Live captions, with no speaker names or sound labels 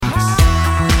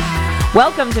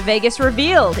Welcome to Vegas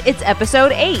Revealed. It's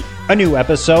episode 8. A new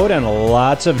episode and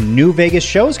lots of new Vegas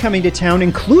shows coming to town,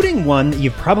 including one that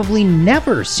you've probably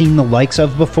never seen the likes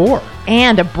of before.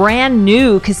 And a brand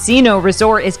new casino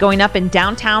resort is going up in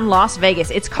downtown Las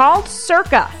Vegas. It's called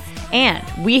Circa. And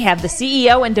we have the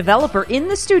CEO and developer in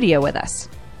the studio with us.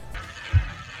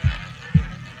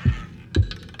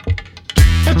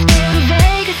 Let's go to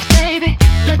Vegas, baby.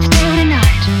 Let's go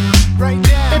tonight. Right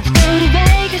now. Let's go to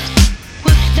Vegas.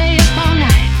 We'll stay up all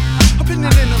night.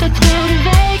 Let's go to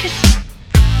Vegas.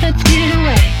 Let's get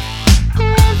away.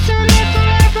 Once and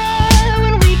forever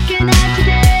when we can have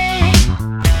today.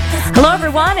 Hello,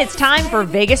 everyone. It's time for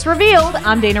Vegas Revealed.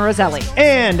 I'm Dana Roselli.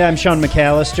 And I'm Sean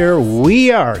McAllister.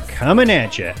 We are coming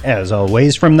at you, as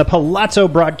always, from the Palazzo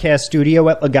Broadcast Studio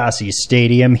at Legacy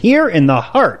Stadium here in the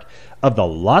heart of the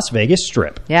Las Vegas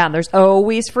Strip. Yeah, there's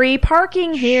always free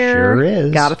parking here. Sure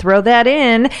is. Got to throw that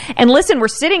in. And listen, we're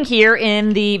sitting here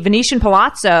in the Venetian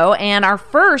Palazzo, and our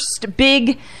first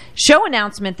big show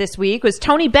announcement this week was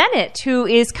Tony Bennett, who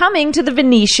is coming to the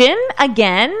Venetian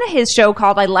again. His show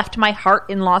called I Left My Heart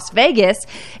in Las Vegas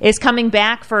is coming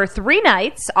back for 3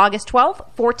 nights, August 12th,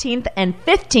 14th, and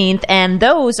 15th, and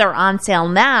those are on sale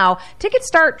now. Tickets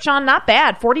start, Sean, not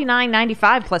bad,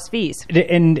 $49.95 plus fees.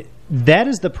 And that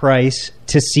is the price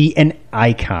to see an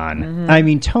icon. Mm-hmm. I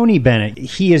mean, Tony Bennett,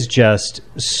 he is just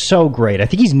so great. I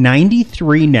think he's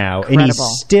 93 now, Incredible.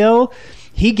 And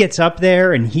he gets up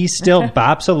there and he still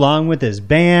bops along with his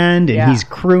band and he's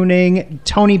crooning.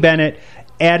 Tony Bennett,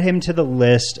 add him to the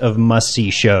list of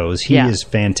must-see shows. He is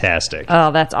fantastic.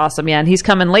 Oh, that's awesome. Yeah, and he's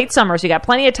coming late summer, so you got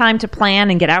plenty of time to plan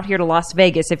and get out here to Las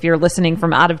Vegas if you're listening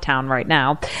from out of town right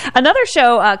now. Another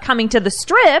show coming to the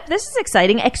Strip, this is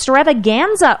exciting.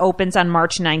 Extravaganza opens on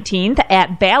March 19th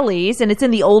at Bally's, and it's in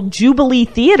the old Jubilee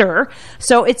Theater.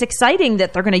 So it's exciting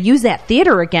that they're going to use that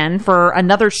theater again for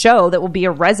another show that will be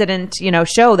a resident,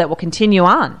 show that will continue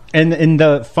on. And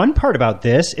the fun part about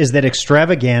this is that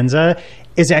Extravaganza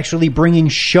is actually bringing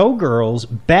showgirls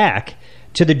back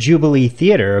to the Jubilee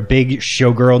Theater. A big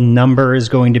showgirl number is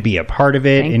going to be a part of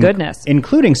it. Thank goodness.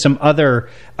 Including some other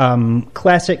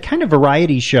classic kind of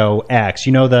variety show acts.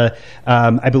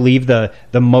 I believe the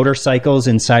motorcycles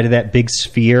inside of that big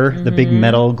sphere, the big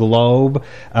metal globe,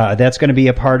 that's going to be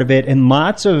a part of it. And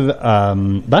lots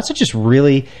of just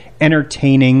really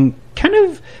entertaining, kind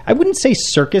of, I wouldn't say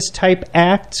circus type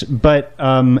acts, but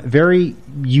very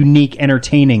unique,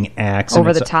 entertaining acts.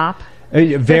 Over the top?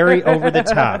 Very over the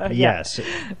top, yes.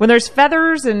 When there's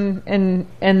feathers and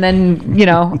then,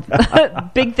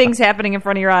 big things happening in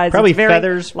front of your eyes. Probably it's very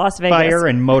feathers, Las Vegas. fire,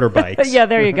 and motorbikes. Yeah,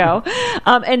 there you go.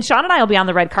 And Sean and I will be on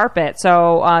the red carpet,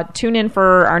 so tune in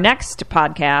for our next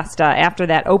podcast after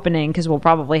that opening, because we'll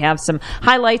probably have some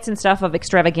highlights and stuff of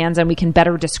Extravaganza, and we can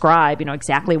better describe,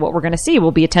 exactly what we're going to see.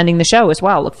 We'll be attending the show as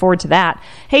well. Look forward to that.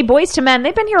 Hey, Boys to Men,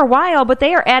 they've been here a while, but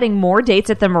they are adding more dates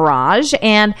at the Mirage,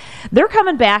 and they're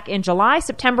coming back in July,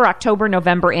 September, October,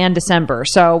 November, and December.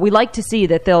 So we like to see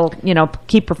that they'll,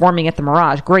 keep performing at the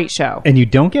Mirage. Great show. And you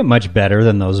don't get much better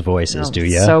than those voices, do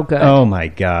you? So good. Oh, my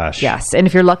gosh. Yes. And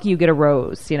if you're lucky, you get a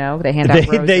rose. They hand out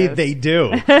roses. They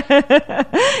do.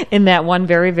 In that one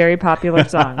very, very popular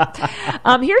song.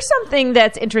 Here's something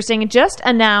that's interesting. It just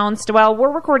announced, well,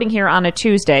 we're recording here on a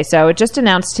Tuesday, so it just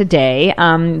announced today.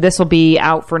 This will be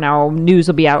out for now. News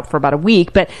will be out for about a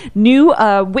week. But new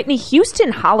Whitney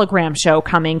Houston hologram show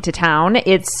coming to town.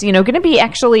 It's, going to be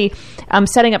actually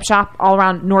setting up shop all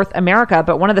around North America,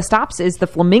 but one of the stops is the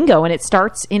Flamingo, and it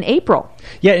starts in April.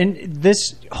 Yeah, and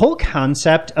this whole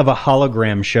concept of a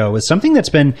hologram show is something that's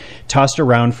been tossed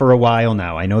around for a while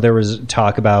now. I know there was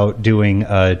talk about doing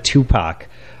a Tupac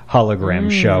hologram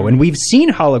show, and we've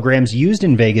seen holograms used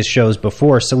in Vegas shows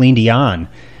before. Celine Dion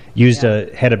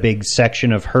had a big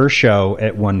section of her show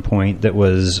at one point that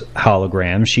was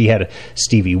hologram. She had a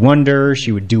Stevie Wonder.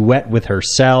 She would duet with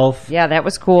herself. Yeah, that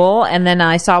was cool. And then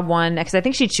I saw one, because I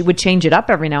think she would change it up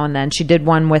every now and then. She did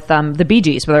one with the Bee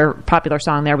Gees, with her popular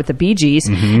song there with the Bee Gees.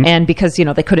 Mm-hmm. And because,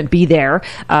 they couldn't be there,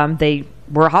 they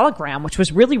were a hologram, which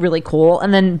was really, really cool.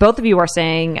 And then both of you are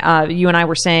saying, you and I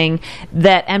were saying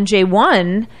that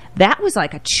MJ1, that was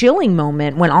like a chilling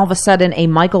moment when all of a sudden a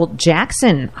Michael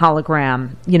Jackson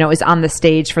hologram, is on the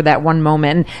stage for that one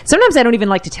moment. And sometimes I don't even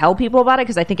like to tell people about it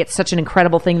because I think it's such an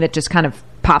incredible thing that just kind of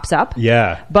pops up.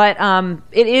 Yeah. But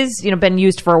it is, been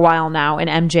used for a while now in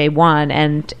MJ1,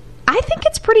 and I think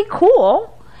it's pretty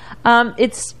cool.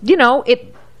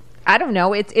 I don't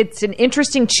know. It's an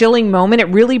interesting, chilling moment. It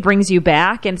really brings you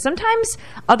back. And sometimes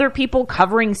other people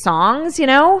covering songs,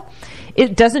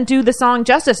 it doesn't do the song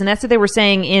justice. And that's what they were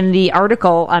saying in the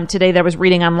article today that I was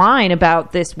reading online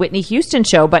about this Whitney Houston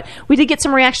show. But we did get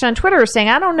some reaction on Twitter saying,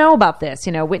 I don't know about this,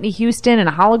 Whitney Houston and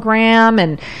a hologram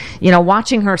and,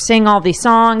 watching her sing all these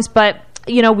songs. But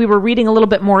we were reading a little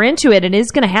bit more into it, and it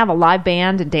is going to have a live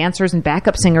band and dancers and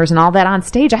backup singers and all that on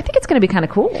stage. I think it's going to be kind of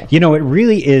cool. It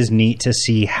really is neat to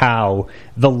see how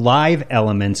the live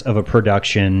elements of a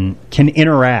production can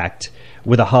interact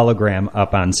with a hologram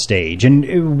up on stage.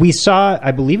 And we saw,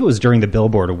 I believe it was during the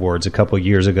Billboard Awards a couple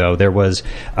years ago, there was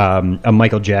a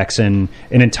Michael Jackson,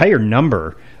 an entire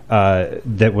number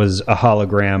that was a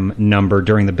hologram number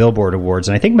during the Billboard Awards.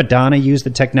 And I think Madonna used the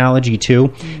technology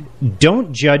too.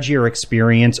 Don't judge your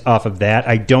experience off of that.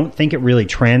 I don't think it really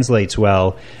translates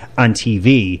well on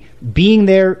TV. Being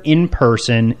there in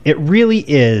person, it really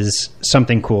is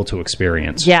something cool to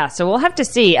experience. Yeah, so we'll have to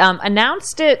see.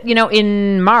 Announced it,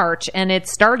 in March, and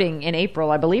it's starting in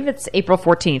April. I believe it's April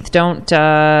 14th. Don't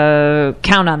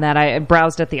count on that. I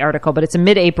browsed at the article, but it's in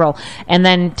mid-April, and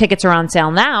then tickets are on sale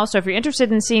now. So if you're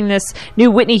interested in seeing this new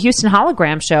Whitney Houston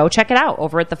hologram show, check it out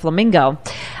over at the Flamingo.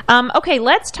 Okay,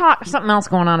 let's talk something else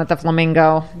going on at the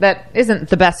Flamingo that isn't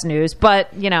the best news,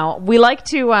 but, we like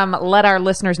to let our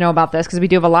listeners know about this because we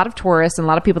do have a lot of tourists and a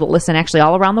lot of people that listen actually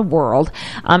all around the world.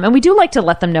 And we do like to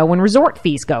let them know when resort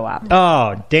fees go up.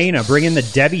 Oh, Dana, bring in the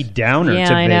Debbie Downer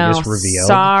to Vegas Revealed.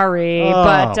 Sorry,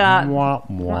 but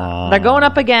they're going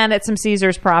up again at some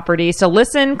Caesars property. So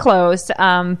listen close.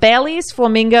 Bally's,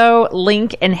 Flamingo,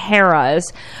 Link, and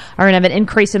Harrah's are going to have an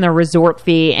increase in their resort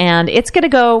fee, and it's going to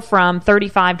go from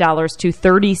 $35 to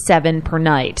 $37 per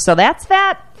night. So that's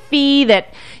that fee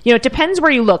that, it depends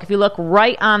where you look. If you look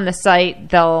right on the site,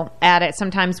 they'll add it.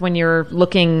 Sometimes when you're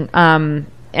looking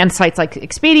and sites like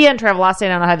Expedia and Travelocity, I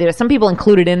don't know how they do it. Some people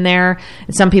include it in there,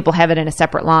 and some people have it in a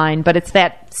separate line. But it's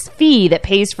that fee that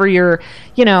pays for your,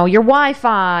 your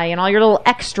Wi-Fi and all your little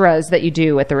extras that you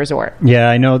do at the resort. Yeah,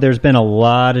 I know there's been a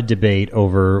lot of debate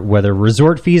over whether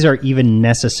resort fees are even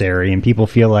necessary, and people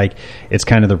feel like it's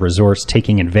kind of the resorts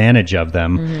taking advantage of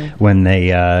them when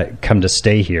they come to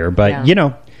stay here. But,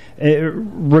 they're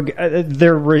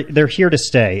here to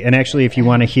stay. And actually, if you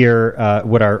want to hear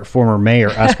what our former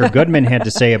mayor, Oscar Goodman, had to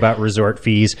say about resort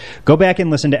fees, go back and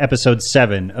listen to episode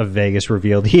 7 of Vegas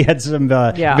Revealed. He had some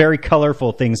very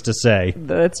colorful things to say.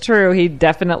 That's true. He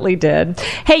definitely did.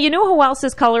 Hey, you know who else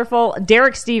is colorful?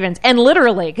 Derek Stevens. And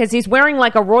literally, because he's wearing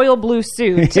like a royal blue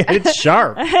suit. It's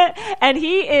sharp. And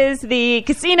he is the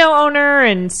casino owner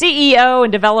and CEO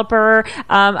and developer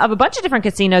of a bunch of different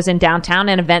casinos in downtown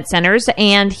and event centers.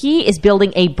 And he is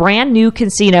building a brand new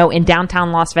casino in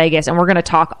downtown Las Vegas, and we're going to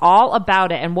talk all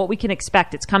about it and what we can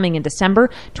expect. It's coming in December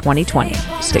 2020.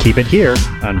 Keep it here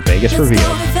on Vegas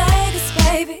Revealed.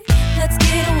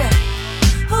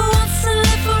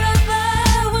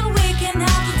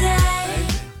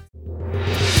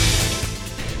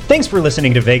 Thanks for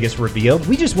listening to Vegas Revealed.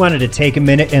 We just wanted to take a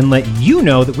minute and let you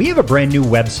know that we have a brand new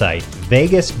website,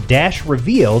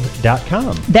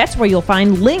 vegas-revealed.com. That's where you'll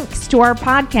find links to our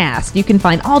podcast. You can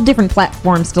find all different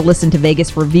platforms to listen to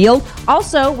Vegas Revealed.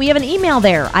 Also, we have an email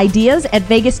there,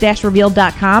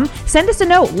 ideas@vegas-revealed.com. Send us a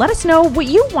note. Let us know what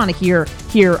you want to hear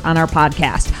here on our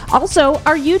podcast. Also,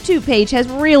 our YouTube page has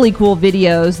really cool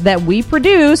videos that we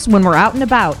produce when we're out and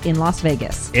about in Las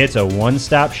Vegas. It's a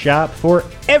one-stop shop for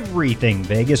everything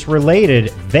Vegas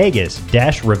related.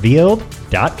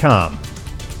 Vegas-revealed.com.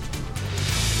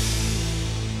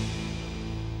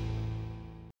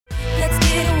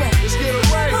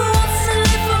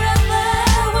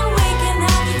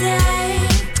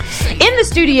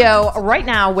 Studio right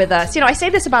now with us. I say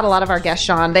this about a lot of our guests,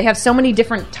 Sean. They have so many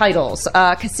different titles.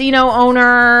 Casino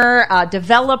owner,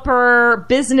 developer,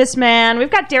 businessman. We've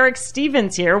got Derek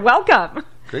Stevens here. Welcome.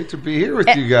 Great to be here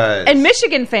with you guys. And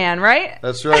Michigan fan, right?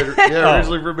 That's right. Yeah,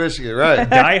 originally from Michigan, right.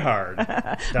 Die hard.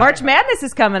 March Madness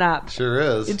is coming up. Sure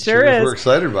is. It sure is. We're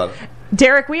excited about it.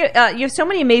 Derek, you have so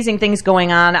many amazing things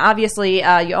going on. Obviously,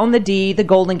 you own the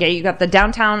Golden Gate. You got the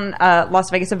downtown Las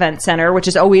Vegas Event Center, which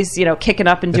is always kicking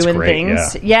up and doing great,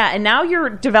 things. Yeah, and now you're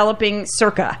developing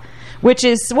Circa, which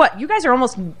is what you guys are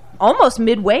almost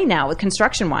midway now with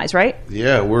construction wise, right?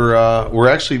 Yeah, we're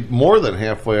actually more than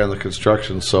halfway on the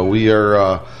construction. So we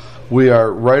are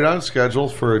right on schedule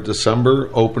for a December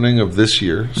opening of this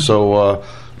year. So.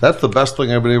 That's the best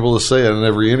thing I've been able to say in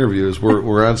every interview is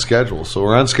we're on schedule. So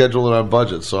we're on schedule and on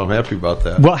budget, so I'm happy about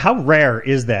that. Well, how rare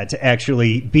is that to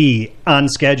actually be on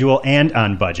schedule and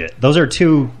on budget? Those are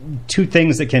two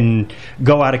things that can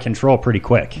go out of control pretty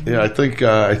quick. Yeah, I think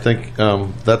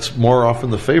that's more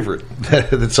often the favorite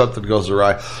that something goes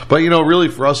awry. But really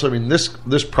for us, I mean,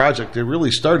 this project, it really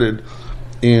started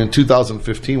in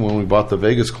 2015 when we bought the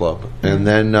Vegas Club, and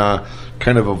then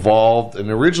kind of evolved. And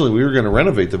originally we were going to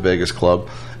renovate the Vegas Club,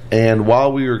 and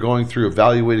while we were going through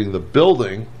evaluating the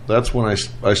building, that's when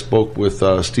I spoke with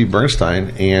Steve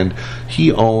Bernstein, and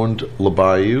he owned La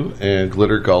Bayou and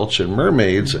Glitter Gulch and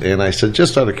Mermaids, and I said,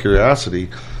 just out of curiosity,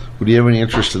 would you have any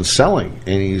interest in selling?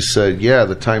 And he said, yeah,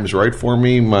 the time's right for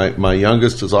me. My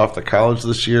youngest is off to college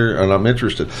this year, and I'm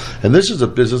interested. And this is a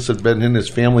business that's been in his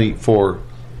family for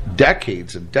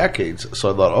decades and decades.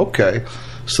 So I thought, okay.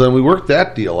 So then we worked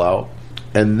that deal out.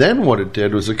 And then what it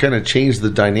did was it kind of changed the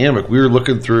dynamic. We were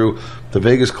looking through the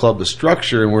Vegas Club, the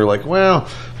structure, and we were like, well,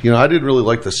 I didn't really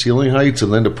like the ceiling heights,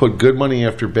 and then to put good money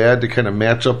after bad to kind of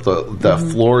match up the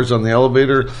floors on the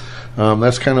elevator.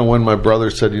 That's kind of when my brother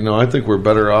said, I think we're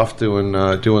better off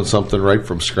doing something right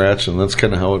from scratch, and that's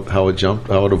kind of how it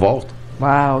evolved.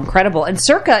 Wow, incredible! And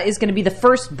Circa is going to be the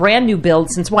first brand new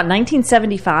build since what,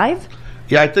 1975?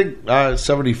 Yeah, I think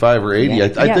 75 or 80. Yeah.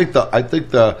 I think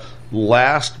the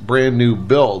last brand new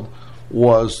build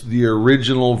was the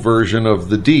original version of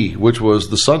the D, which was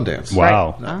the Sundance.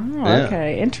 Wow. Right. Oh,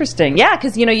 okay. Interesting. Yeah,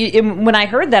 because, when I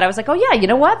heard that, I was like, oh, yeah, you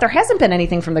know what? There hasn't been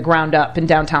anything from the ground up in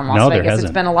downtown Las Vegas. There hasn't.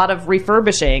 It's been a lot of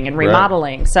refurbishing and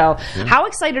remodeling. Right. So how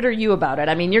excited are you about it?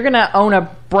 I mean, you're going to own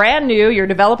you're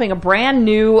developing a brand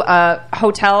new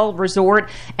hotel, resort,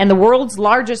 and the world's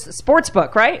largest sports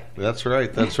book, right? That's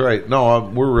right. No,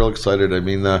 we're real excited. I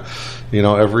mean,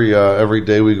 every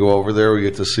day we go over there, we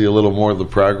get to see a little more of the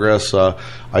progress.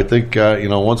 I think,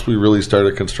 once we really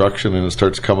started construction and it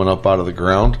starts coming up out of the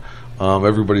ground,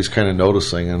 everybody's kind of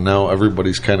noticing, and now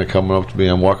everybody's kind of coming up to me.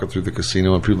 I'm walking through the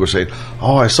casino, and people are saying,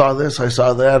 "Oh, I saw this, I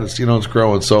saw that." It's it's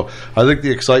growing. So I think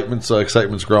the excitement's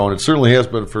growing. It certainly has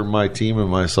been for my team and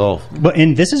myself.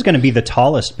 And this is going to be the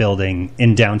tallest building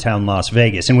in downtown Las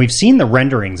Vegas, and we've seen the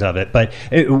renderings of it. But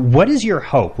what is your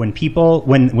hope when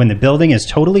when the building is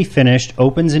totally finished,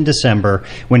 opens in December,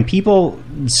 when people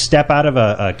step out of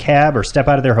a cab or step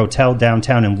out of their hotel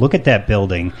downtown and look at that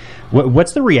building?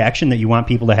 What's the reaction that you want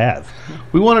people to have?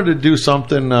 We wanted to do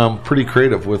something pretty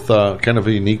creative with kind of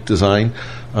a unique design.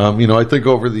 I think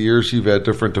over the years you've had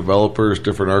different developers,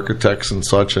 different architects and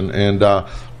such, and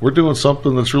we're doing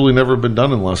something that's really never been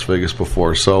done in Las Vegas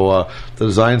before. So the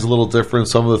design's a little different.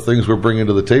 Some of the things we're bringing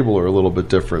to the table are a little bit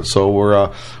different. So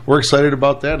we're excited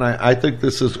about that, and I think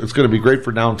it's going to be great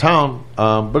for downtown,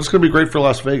 but it's going to be great for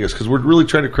Las Vegas because we're really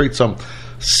trying to create some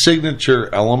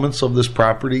signature elements of this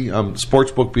property,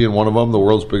 sportsbook being one of them, the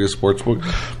world's biggest sportsbook,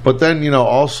 but then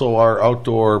also our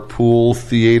outdoor pool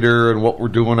theater and what we're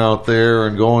doing out there,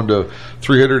 and going to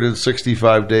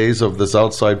 365 days of this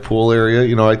outside pool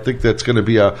area. I think that's going to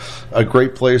be a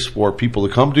great place for people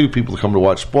to come to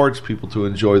watch sports, people to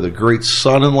enjoy the great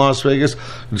sun in Las Vegas,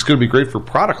 and it's going to be great for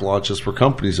product launches for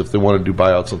companies if they want to do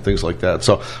buyouts and things like that.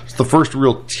 So it's the first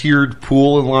real tiered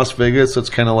pool in Las Vegas.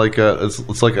 It's kind of like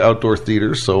it's like an outdoor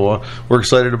theater. So we're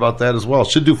excited about that as well.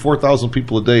 Should do 4,000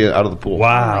 people a day out of the pool.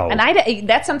 Wow. And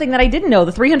that's something that I didn't know,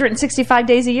 the 365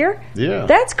 days a year? Yeah.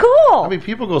 That's cool. I mean,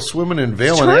 people go swimming in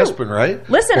Vail and Aspen, right?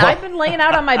 Listen, I've been laying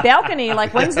out on my balcony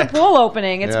like, when's the pool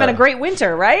opening? It's been a great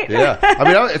winter, right? Yeah. I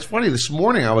mean, it's funny. This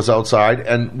morning I was outside,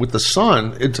 and with the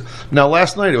sun, now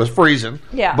last night it was freezing.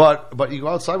 Yeah. But you go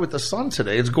outside with the sun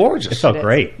today, it's gorgeous. It felt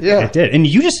great. Yeah. It did. And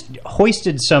you just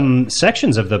hoisted some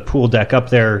sections of the pool deck up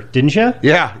there, didn't you?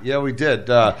 Yeah, we did.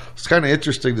 It's kind of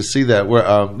interesting to see that.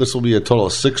 This will be a total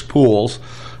of 6 pools.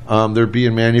 They're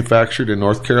being manufactured in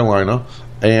North Carolina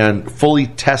and fully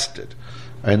tested.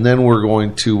 And then we're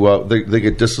going to, they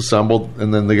get disassembled,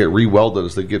 and then they get re-welded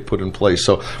as they get put in place.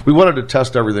 So we wanted to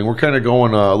test everything. We're kind of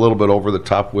going a little bit over the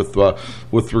top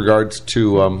with regards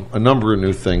to a number of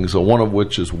new things, one of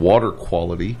which is water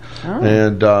quality. Oh.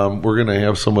 And we're going to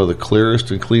have some of the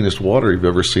clearest and cleanest water you've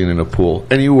ever seen in a pool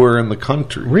anywhere in the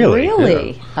country. Really?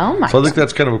 Yeah. Oh, my. So I think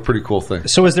that's kind of a pretty cool thing.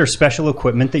 So is there special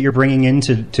equipment that you're bringing in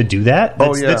to do that?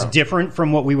 That's different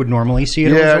from what we would normally see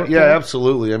at a resort? Yeah,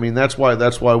 absolutely. I mean, that's why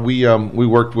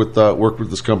we worked with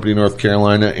this company in North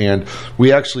Carolina, and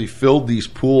we actually filled these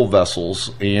pool vessels,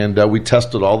 and we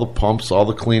tested all the pumps, all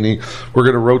the cleaning. We're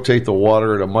going to rotate the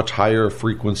water at a much higher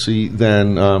frequency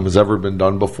than has ever been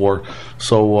done before.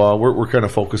 So we're kind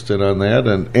of focused in on that,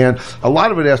 and a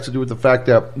lot of it has to do with the fact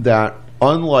that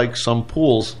unlike some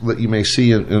pools that you may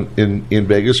see in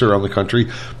Vegas or around the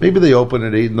country, maybe they open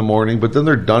at 8 in the morning, but then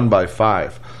they're done by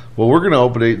 5. Well, we're going to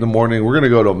open at 8 in the morning. We're going to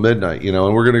go till midnight,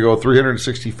 and we're going to go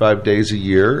 365 days a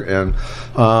year. And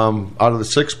out of the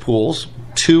 6 pools,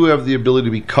 2 have the ability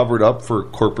to be covered up for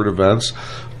corporate events.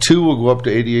 2 will go up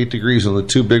to 88 degrees, and the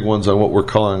 2 big ones on what we're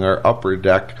calling our upper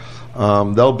deck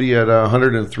They'll be at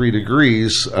 103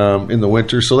 degrees in the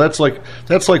winter. So that's like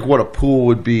what a pool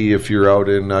would be if you're out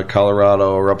in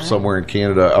Colorado or up somewhere in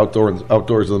Canada, outdoors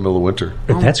in the middle of winter.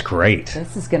 That's great.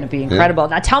 This is going to be incredible.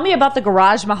 Now tell me about the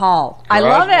Garage Mahal. I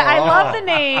love it. I love the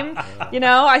name.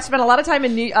 I spent a lot of time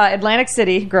in Atlantic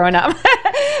City growing up.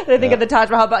 I think of the Taj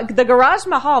Mahal, but the Garage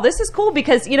Mahal, this is cool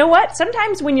because you know what?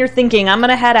 Sometimes when you're thinking, I'm going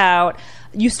to head out,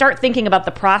 you start thinking about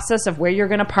the process of where you're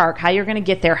going to park, how you're going to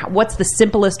get there, what's the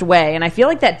simplest way. And I feel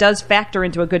like that does factor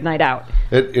into a good night out.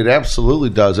 It absolutely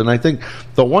does. And I think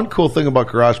the one cool thing about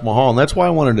Garage Mahal, and that's why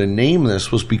I wanted to name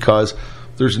this, was because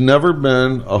there's never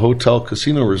been a hotel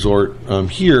casino resort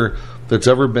here that's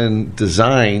ever been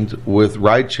designed with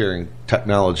ride-sharing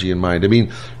technology in mind. I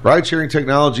mean, ride-sharing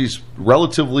technology is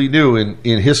relatively new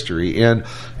in history, and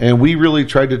we really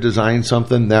tried to design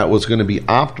something that was going to be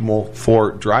optimal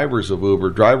for drivers of Uber,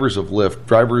 drivers of Lyft,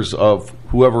 drivers of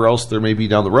whoever else there may be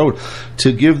down the road,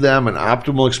 to give them an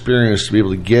optimal experience to be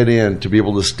able to get in, to be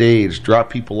able to stage, drop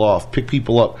people off, pick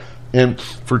people up. And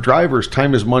for drivers,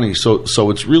 time is money, so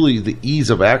it's really the ease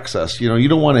of access. You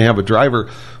don't want to have a driver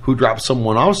who drops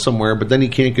someone off somewhere, but then he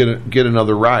can't get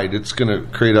another ride. It's going to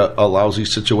create a lousy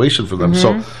situation for them.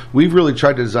 So we've really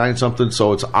tried to design something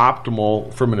so it's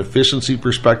optimal from an efficiency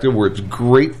perspective, where it's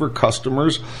great for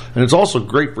customers, and it's also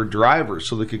great for drivers,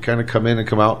 so they could kind of come in and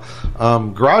come out.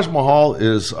 Garage Mahal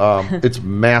is it's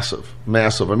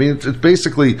massive. I mean, it's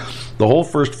basically the whole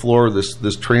first floor,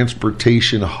 this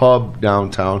transportation hub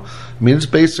downtown. I mean, it's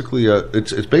basically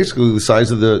the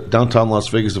size of the downtown Las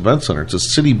Vegas Event Center. It's a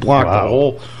city block.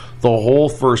 Wow. The whole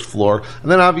first floor,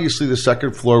 and then obviously the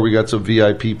second floor we got some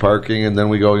VIP parking, and then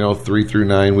we go 3 through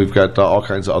 9. We've got all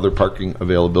kinds of other parking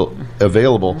available.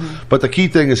 But the key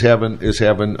thing is having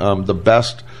the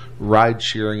best ride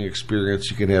sharing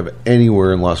experience you can have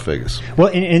anywhere in Las Vegas. Well,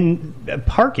 and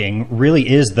parking really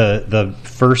is the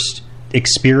first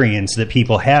experience that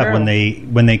people have when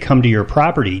they come to your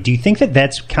property. Do you think that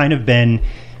that's kind of been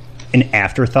an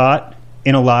afterthought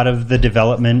in a lot of the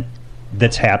development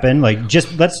that's happened? Like,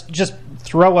 let's just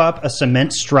throw up a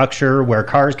cement structure where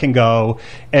cars can go,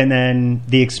 and then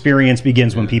the experience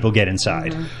begins when people get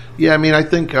inside. Yeah, I mean, I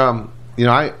think I've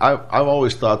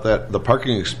always thought that the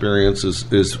parking experience is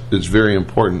very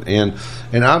important, and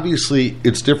obviously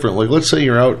it's different. Like, let's say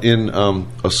you're out in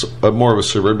a more of a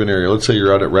suburban area. Let's say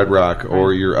you're out at Red Rock,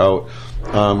 or you're out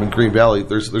in Green Valley.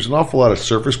 There's an awful lot of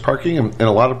surface parking, and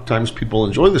a lot of times people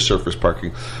enjoy the surface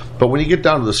parking. But when you get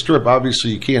down to the Strip,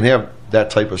 obviously you can't have that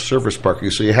type of surface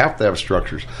parking, so you have to have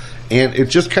structures. And it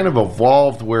just kind of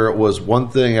evolved where it was one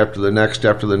thing after the next.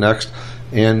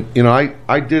 And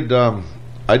I did a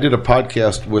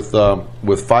podcast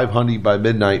with 500 by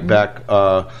Midnight back,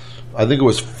 I think it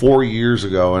was 4 years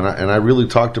ago, and I really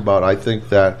talked about, I think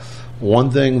that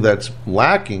one thing that's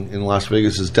lacking in Las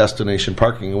Vegas is destination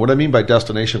parking. And what I mean by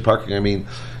destination parking, I mean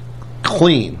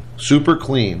clean, super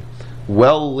clean,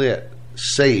 well lit,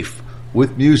 safe,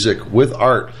 with music, with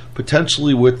art,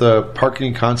 potentially with a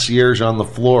parking concierge on the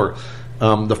floor.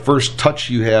 The first touch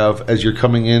you have as you're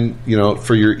coming in,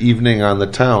 for your evening on the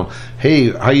town.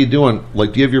 Hey, how you doing?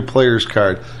 Like, do you have your player's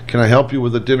card? Can I help you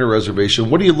with a dinner reservation?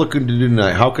 What are you looking to do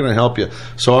tonight? How can I help you?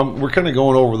 So we're kind of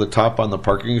going over the top on the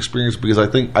parking experience, because I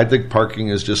think parking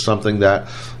is just something that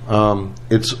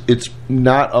it's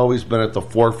not always been at the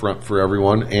forefront for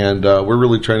everyone, and we're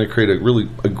really trying to create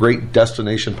a great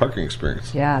destination parking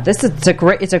experience. Yeah, it's a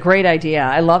great idea.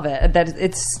 I love it. That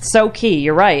it's so key.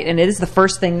 You're right, and it is the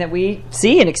first thing that we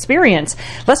see and experience.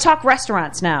 Let's talk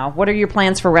restaurants now. What are your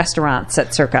plans for restaurants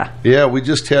at Circa? Yeah, we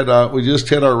just had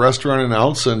our restaurant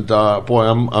announced, and boy,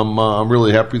 I'm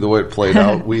really happy the way it played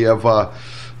out. We have.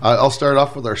 I'll start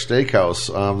off with our steakhouse.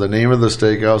 The name of the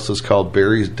steakhouse is called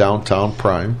Barry's Downtown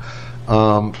Prime.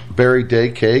 Barry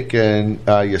Day Cake and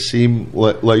Yassim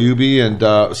Layoubi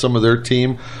and some of their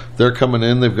team, they're coming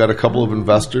in. They've got a couple of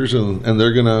investors, and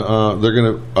they're gonna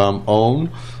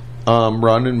own,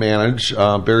 run and manage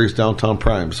Barry's Downtown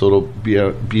Prime. So it'll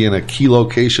be in a key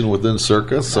location within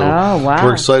Circa. So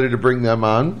we're excited to bring them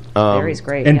on. Barry's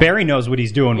great, and Barry knows what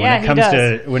he's doing when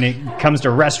it comes to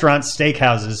restaurants,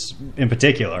 steakhouses in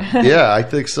particular. Yeah, I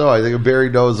think so. I think Barry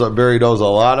knows a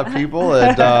lot of people,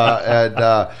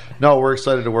 and no, we're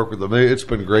excited to work with them. It's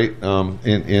been great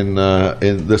in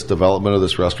this development of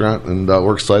this restaurant, and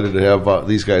we're excited to have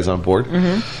these guys on board.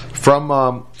 From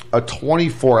a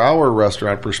 24-hour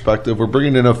restaurant perspective, we're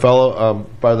bringing in a fellow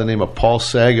by the name of Paul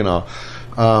Saginaw.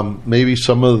 Maybe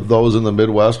some of those in the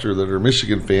Midwest or that are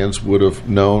Michigan fans would have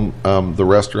known the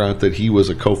restaurant that he was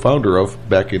a co-founder of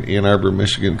back in Ann Arbor,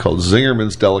 Michigan, called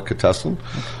Zingerman's Delicatessen.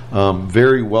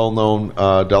 very well known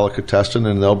delicatessen,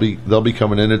 and they'll be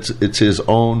coming in. It's his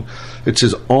own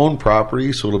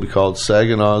property, so it'll be called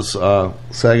Saginaw's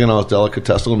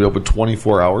Delicatessen. It'll be open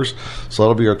 24 hours, so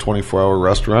that'll be our 24-hour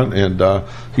restaurant. And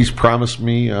he's promised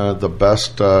me the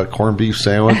best corned beef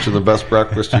sandwich and the best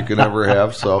breakfast you can ever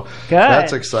have. So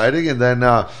that's exciting. And then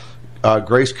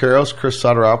Grace Karos, Chris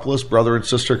Soteropoulos, brother and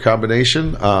sister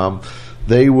combination.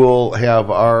 They will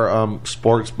have our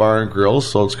sports bar and grill,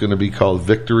 so it's going to be called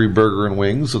Victory Burger and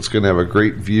Wings. It's going to have a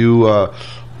great view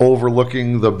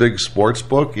overlooking the big sports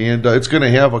book, and it's going to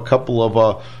have a couple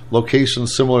of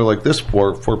locations similar like this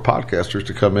for podcasters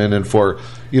to come in, and for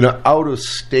out of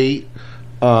state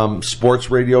sports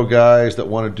radio guys that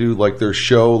want to do like their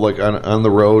show like on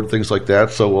the road, things like that.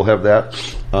 So we'll have that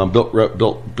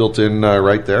built in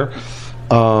right there.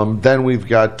 Then we've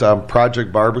got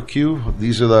Project Barbecue.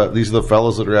 These are the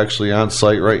fellows that are actually on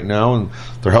site right now, and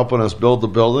they're helping us build the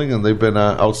building. And they've been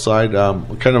outside,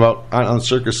 kind of out on the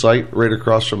Circa site, right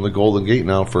across from the Golden Gate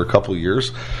now for a couple of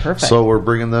years. Perfect. So we're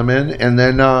bringing them in, and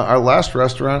then our last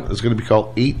restaurant is going to be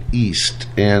called 8 East,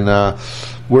 and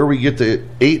where we get the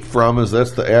 8 from is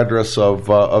that's the address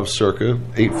of Circa,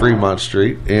 8 Fremont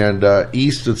Street, and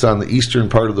East, it's on the eastern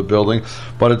part of the building,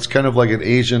 but it's kind of like an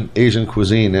Asian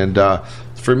cuisine. And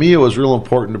for me, it was real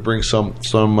important to bring some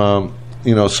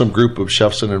group of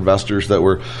chefs and investors that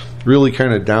were really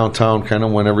kind of downtown, kind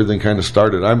of when everything kind of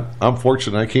started. I'm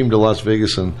fortunate. I came to Las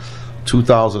Vegas in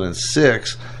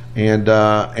 2006. And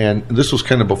this was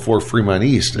kind of before Fremont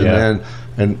East, and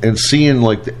then seeing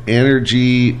like the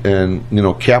energy and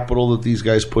capital that these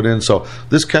guys put in. So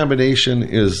this combination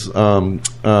is 8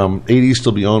 East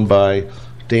will be owned by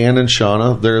Dan and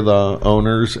Shauna. They're the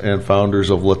owners and founders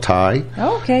of Latai.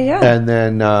 Oh, okay, yeah. And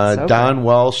then Don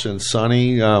Welsh and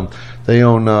Sonny, they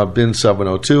own Bin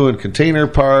 702 and Container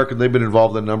Park, and they've been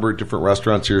involved in a number of different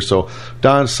restaurants here. So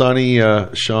Don, Sonny,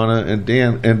 Shauna, and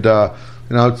Dan, and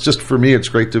it's just, for me, it's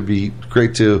great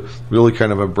to really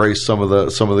kind of embrace some of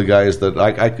the guys that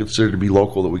I consider to be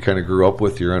local that we kind of grew up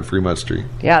with here on Fremont Street.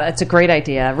 Yeah, that's a great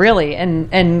idea, really,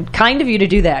 and kind of you to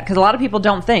do that, because a lot of people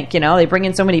don't think, they bring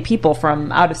in so many people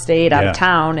from out of state, out of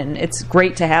town, and it's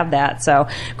great to have that. So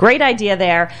great idea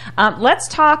there. Let's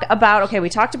talk about, we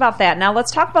talked about that. Now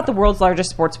let's talk about the world's largest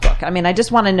sports book. I mean, I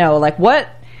just want to know,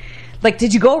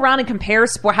 did you go around and compare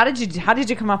sport? How did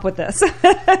you come up with this?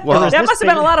 Well, that must have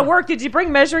been a lot of work. Did you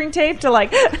bring measuring tape to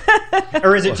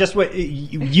or is it just what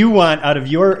you want out of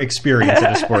your experience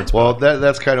at a sports book? Well,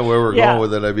 that's kind of where we're going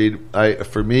with it. I mean,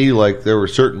 for me, there were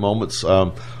certain moments,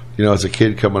 as a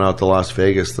kid coming out to Las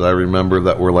Vegas that I remember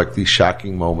that were like these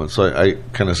shocking moments. So I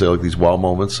kind of say like these wow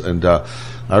moments, and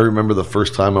I remember the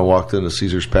first time I walked into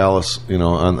Caesar's Palace,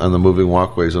 on the moving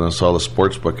walkways, and I saw the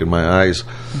sports book in my eyes.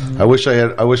 Mm-hmm.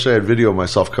 I wish I had video of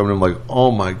myself coming in like,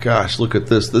 oh my gosh, look at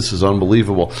this! This is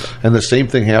unbelievable. And the same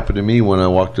thing happened to me when I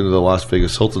walked into the Las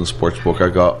Vegas Hilton sports book. I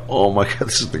go, oh my god,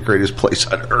 this is the greatest place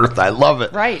on earth. I love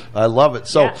it. Right. I love it.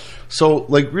 So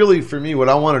really for me, what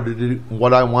I wanted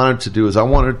to do is I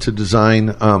wanted to design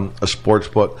a sports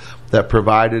book that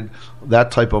provided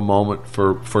that type of moment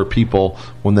for people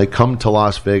when they come to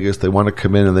Las Vegas. They want to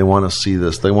come in and they want to see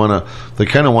this. They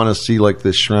kind of want to see like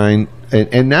this shrine.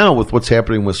 And now with what's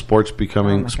happening with sports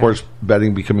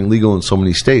betting becoming legal in so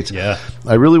many states,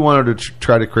 I really wanted to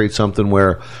try to create something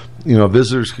where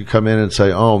visitors could come in and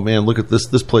say, "Oh man, look at this!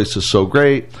 This place is so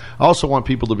great." I also want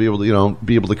people to be able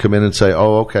to come in and say,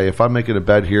 "Oh, okay, if I'm making a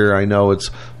bet here, I know it's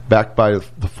backed by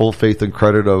the full faith and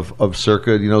credit of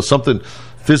Circa." Something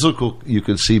physical you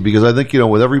can see, because I think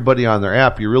with everybody on their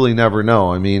app, you really never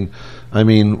know. I mean,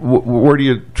 where do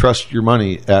you trust your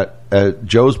money at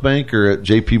Joe's Bank or at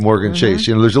J.P. Morgan Chase?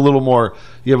 There's a little more.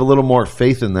 You have a little more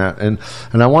faith in that, and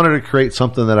I wanted to create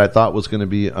something that I thought was going to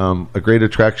be a great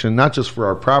attraction, not just for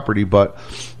our property, but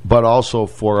also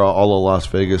for all of Las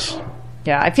Vegas.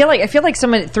 Yeah, I feel like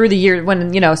someone through the year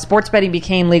when sports betting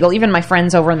became legal, even my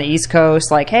friends over on the East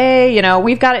Coast, like, hey,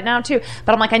 we've got it now too.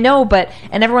 But I'm like, I know,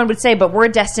 and everyone would say, but we're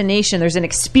a destination. There's an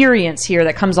experience here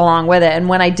that comes along with it. And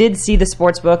when I did see the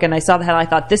sports book and I saw that, I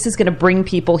thought this is going to bring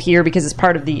people here because it's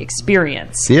part of the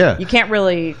experience. Yeah, you can't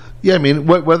really. Yeah, I mean,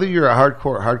 whether you're a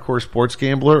hardcore sports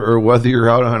gambler or whether you're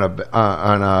out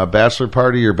on a bachelor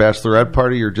party or bachelorette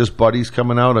party or just buddies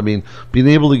coming out, I mean, being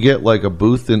able to get like a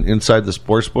booth inside the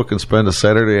sports book and spend a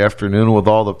Saturday afternoon with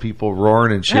all the people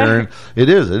roaring and cheering,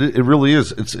 it really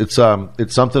is.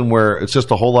 It's something where it's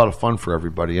just a whole lot of fun for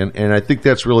everybody, and I think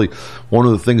that's really one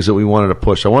of the things that we wanted to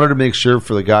push. I wanted to make sure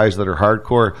for the guys that are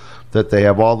hardcore that they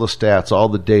have all the stats, all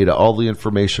the data, all the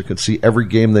information, can see every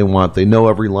game they want, they know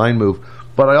every line move.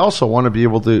 But I also want to be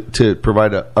able to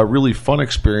provide a really fun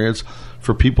experience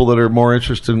for people that are more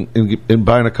interested in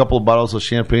buying a couple of bottles of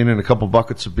champagne and a couple of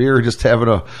buckets of beer, just having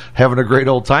a great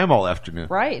old time all afternoon.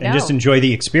 Right. And just enjoy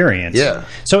the experience. Yeah.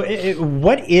 So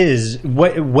what is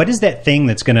that thing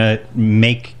that's going to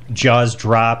make jaws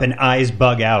drop and eyes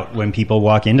bug out when people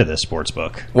walk into this sports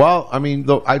book? Well, I mean,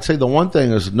 I'd say the one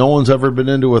thing is no one's ever been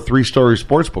into a 3-story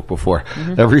sports book before.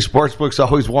 Every sports book's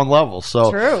always one level. So,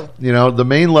 True.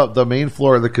 The main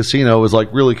floor of the casino is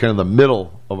like really kind of the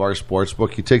middle of our sports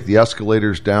book. You take the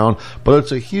escalators down, but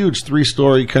it's a huge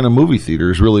 3-story kind of movie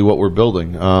theater is really what we're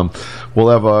building.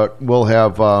 We'll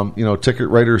have ticket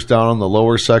writers down on the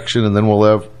lower section, and then we'll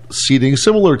have seating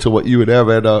similar to what you would have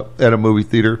at a movie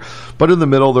theater, but in the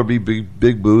middle there'll be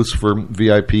big booths for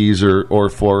VIPs or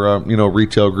for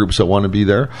retail groups that want to be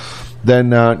there. Then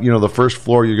the first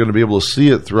floor you're going to be able to see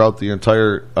it throughout the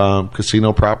entire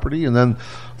casino property, and then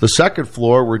the second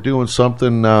floor we're doing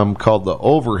something called the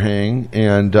overhang,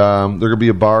 and there's going to be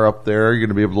a bar up there. You're going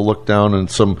to be able to look down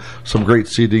and some great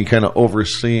seating, kind of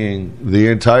overseeing the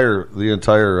entire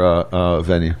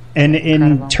venue. And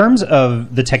in terms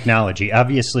of the technology,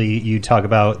 obviously you talk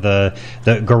about the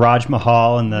Garage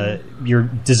Mahal and you're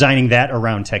designing that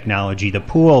around technology. The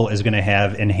pool is going to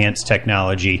have enhanced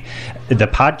technology. The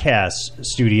podcast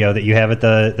studio that you have at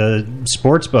the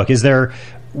sports book,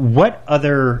 what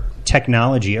other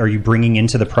technology are you bringing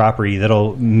into the property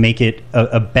that'll make it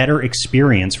a better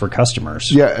experience for customers?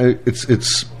 Yeah,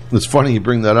 it's funny you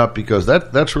bring that up, because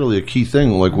that's really a key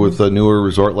thing, like with a newer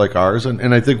resort like ours,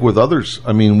 and I think with others.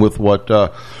 I mean, with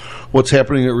what's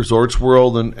happening at Resorts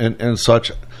World and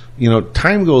such.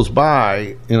 Time goes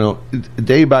by,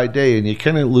 day by day, and you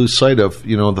kind of lose sight of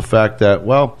the fact that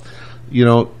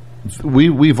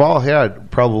we've all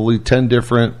had probably 10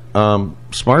 different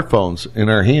smartphones in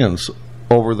our hands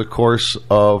over the course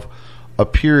of a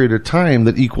period of time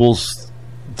that equals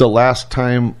the last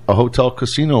time a hotel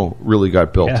casino really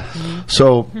got built. Yeah.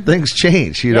 So things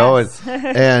change, Yes.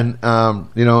 and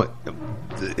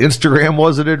Instagram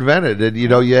wasn't invented, and you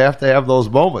have to have those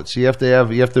moments. You have to have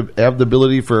the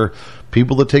ability for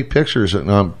people to take pictures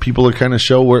and people to kind of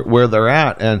show where they're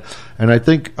at, and I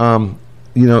think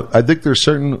I think there's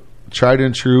certain tried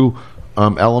and true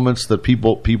elements that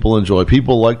people enjoy.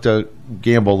 People like to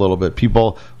gamble a little bit.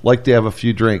 People like to have a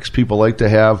few drinks. People like to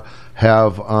have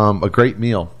a great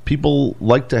meal. People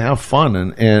like to have fun,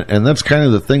 and that's kind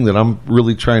of the thing that I'm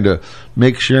really trying to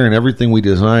make sure in everything we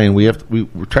design. We're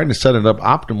trying to set it up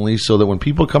optimally so that when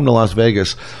people come to Las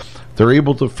Vegas, they're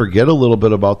able to forget a little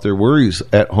bit about their worries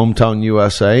at Hometown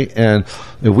USA, and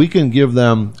if we can give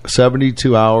them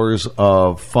 72 hours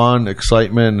of fun,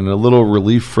 excitement, and a little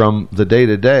relief from the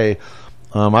day-to-day,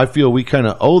 I feel we kind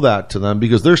of owe that to them,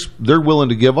 because they're willing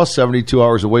to give us 72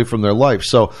 hours away from their life.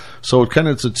 So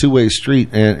it's a two-way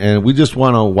street, and we just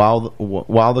want to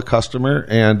wow the customer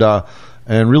and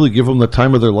really give them the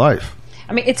time of their life.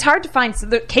 I mean, it's hard to find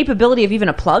the capability of even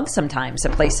a plug sometimes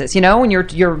at places. When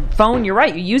your phone, you're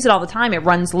right, you use it all the time. It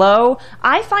runs low.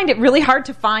 I find it really hard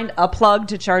to find a plug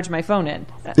to charge my phone in.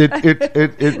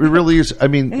 It really is. I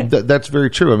mean, that's very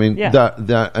true. I mean,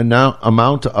 the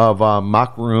amount of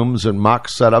mock rooms and mock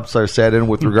setups I sat in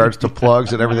with regards to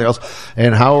plugs and everything else,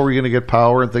 and how are we going to get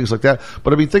power and things like that.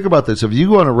 But I mean, think about this. If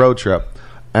you go on a road trip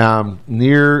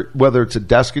near, whether it's a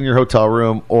desk in your hotel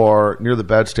room or near the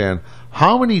bedstand,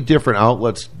 how many different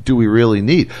outlets do we really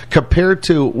need compared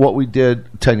to what we did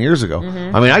 10 years ago?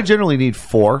 I mean, I generally need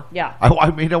 4. Yeah.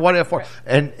 I mean, I want to have 4.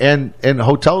 Right. And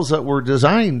hotels that were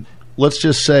designed, let's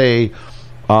just say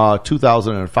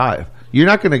 2005, you're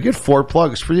not going to get 4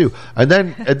 plugs for you. And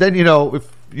then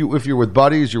if you're with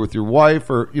buddies, you're with your wife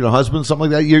or husband, something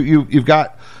like that,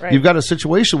 you've got a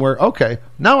situation where, okay,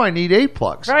 now I need 8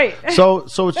 plugs. Right. So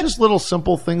it's just little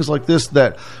simple things like this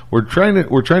that we're trying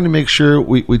to make sure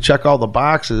we check all the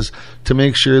boxes to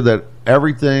make sure that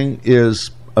everything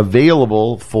is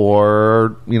available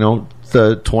for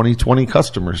the 2020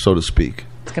 customer, so to speak.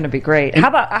 It's going to be great. How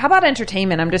about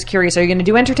entertainment? I'm just curious. Are you going to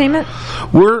do entertainment?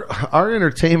 Our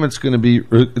entertainment's going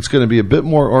to be a bit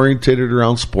more orientated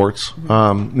around sports.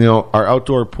 Our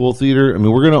outdoor pool theater. I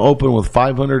mean, we're going to open with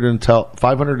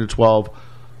 512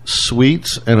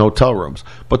 suites and hotel rooms.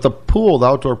 But the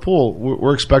outdoor pool,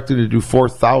 we're expecting to do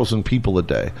 4,000 people a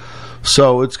day.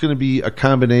 So it's going to be a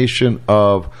combination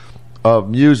of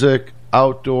music,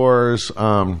 outdoors,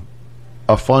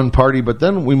 a fun party, but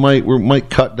then we might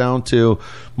cut down to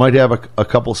have a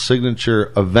couple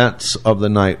signature events of the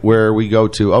night where we go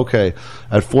to, okay,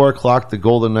 at 4:00 the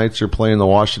Golden Knights are playing the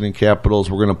Washington Capitals.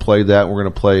 We're going to play that. We're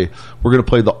going to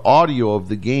play the audio of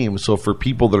the game. So for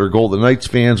people that are Golden Knights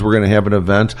fans, we're going to have an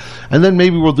event, and then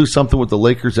maybe we'll do something with the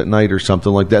Lakers at night or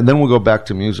something like that. And then we'll go back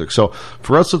to music. So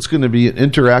for us, it's going to be an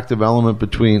interactive element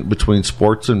between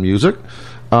sports and music,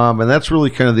 and that's really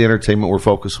kind of the entertainment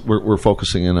we're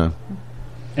focusing in on.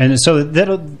 And so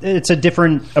it's a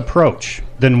different approach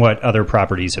than what other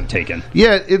properties have taken.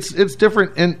 Yeah, it's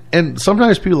different, and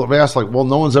sometimes people have asked, like, well,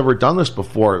 no one's ever done this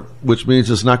before, which means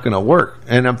it's not going to work.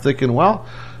 And I'm thinking, well,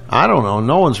 I don't know,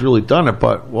 no one's really done it,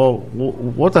 but, well,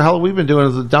 what the hell have we been doing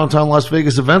at the downtown Las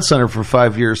Vegas Event Center for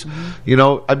 5 years?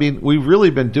 Mm-hmm. I mean, we've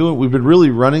been really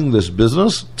running this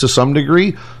business to some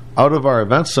degree out of our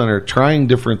event center, trying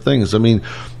different things. I mean,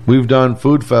 we've done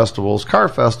food festivals, car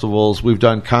festivals, we've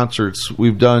done concerts,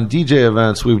 we've done DJ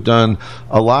events, we've done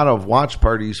a lot of watch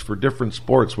parties for different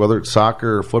sports, whether it's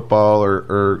soccer or football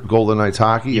or Golden Knights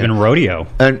hockey. Even rodeo.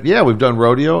 And yeah, we've done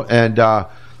rodeo,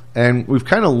 and we've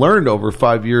kind of learned over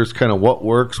 5 years kind of what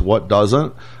works, what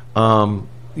doesn't.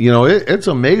 It's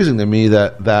amazing to me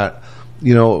that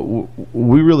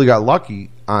we really got lucky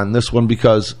on this one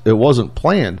because it wasn't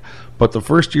planned. But the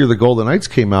first year the Golden Knights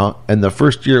came out, and the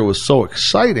first year it was so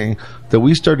exciting that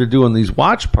we started doing these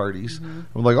watch parties. Mm-hmm.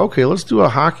 I'm like, okay, let's do a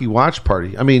hockey watch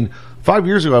party. I mean, 5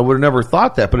 years ago I would have never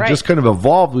thought that, but It just kind of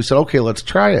evolved. We said, okay, let's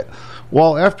try it.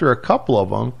 Well, after a couple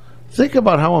of them, think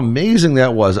about how amazing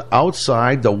that was.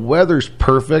 Outside, the weather's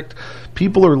perfect.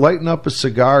 People are lighting up a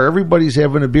cigar. Everybody's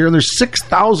having a beer. And there's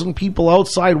 6,000 people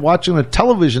outside watching a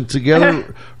television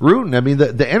together, rooting. I mean,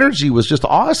 the energy was just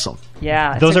awesome.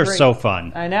 Yeah. Those are so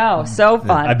fun. I know. So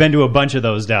fun. I've been to a bunch of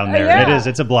those down there. Yeah.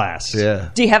 It's a blast. Yeah.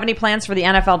 Do you have any plans for the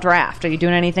NFL draft? Are you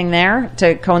doing anything there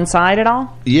to coincide at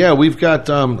all? Yeah, we've got,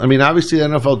 obviously the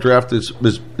NFL draft is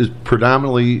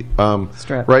predominantly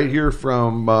right here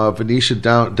from Venetia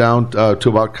down to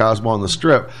about Cosmo on the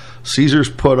Strip. Caesars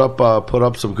put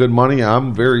up some good money.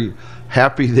 I'm very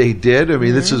happy they did. I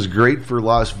mean, This is great for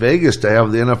Las Vegas to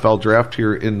have the NFL draft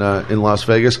here in Las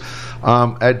Vegas.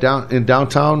 In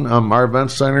downtown, our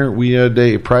event center, we had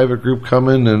a private group come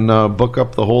in and book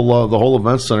up the whole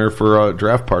event center for a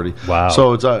draft party. Wow!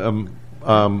 So it's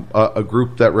a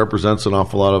group that represents an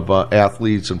awful lot of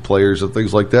athletes and players and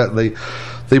things like that. And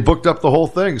they booked up the whole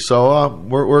thing, so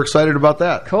we're excited about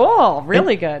that. Cool,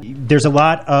 really good. There's a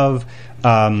lot of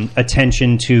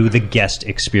attention to the guest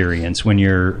experience when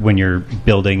you're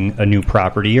building a new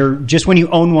property, or just when you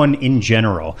own one in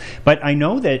general. But I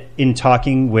know that in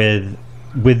talking with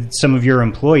some of your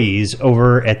employees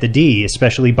over at the D,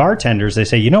 especially bartenders, they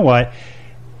say, you know what?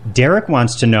 Derek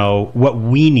wants to know what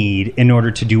we need in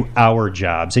order to do our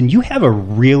jobs. And you have a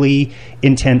really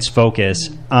intense focus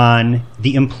on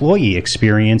the employee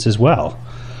experience as well.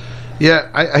 Yeah,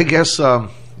 I guess,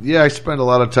 I spend a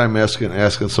lot of time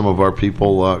asking some of our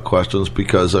people questions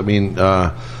because, I mean,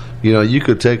 you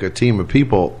could take a team of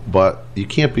people, but you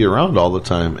can't be around all the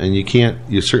time, and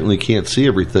you certainly can't see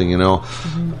everything,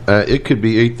 It could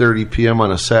be 8:30 p.m.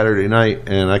 on a Saturday night,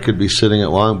 and I could be sitting at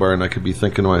Long Bar, and I could be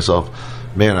thinking to myself,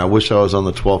 man, I wish I was on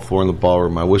the 12th floor in the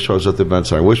ballroom. I wish I was at the event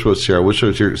center. I wish I was here. I wish I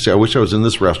was here. I wish I was in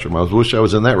this restroom. I wish I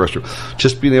was in that restroom.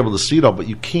 Just being able to see it all, but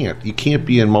you can't. You can't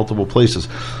be in multiple places.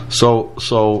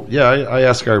 So yeah, I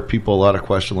ask our people a lot of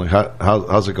questions like,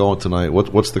 how's it going tonight?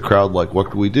 What's the crowd like?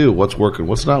 What can we do? What's working?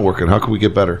 What's not working? How can we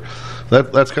get better?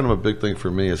 That's kind of a big thing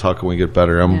for me is how can we get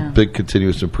better? I'm a big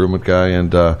continuous improvement guy,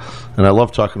 and I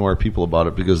love talking to our people about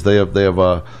it because they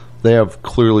have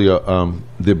clearly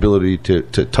the ability to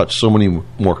touch so many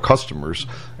more customers,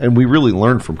 and we really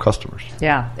learn from customers.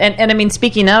 Yeah, and I mean,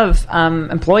 speaking of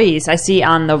employees, I see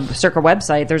on the Circa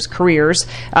website there's careers.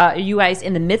 Are you guys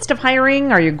in the midst of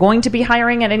hiring? Are you going to be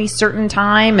hiring at any certain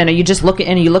time? And are you just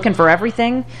looking for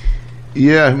everything?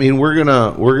 Yeah, I mean we're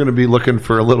gonna be looking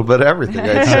for a little bit of everything.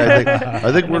 I'd say.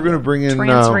 I think we're gonna bring in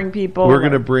transferring people. We're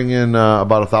gonna bring in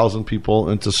about 1,000 people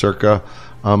into Circa.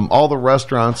 All the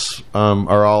restaurants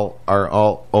are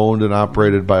all owned and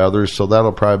operated by others, so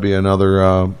that'll probably be another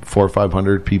 400 or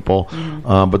 500 people.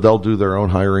 Mm-hmm. But they'll do their own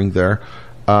hiring there.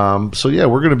 So yeah,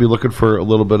 we're going to be looking for a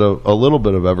little bit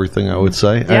of everything, I would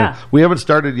say. Yeah. And we haven't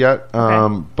started yet,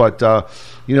 but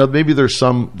maybe there's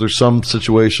some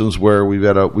situations where we've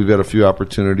had a few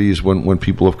opportunities when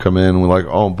people have come in and we're like,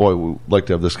 oh boy, we'd like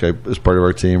to have this guy as part of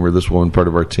our team or this woman part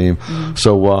of our team. Mm-hmm.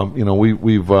 So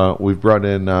we've brought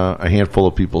in a handful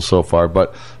of people so far,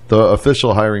 but the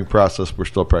official hiring process, we're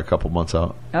still probably a couple months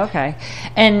out. Okay.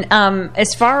 And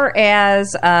as far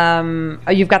as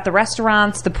you've got the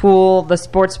restaurants, the pool, the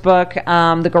sports book,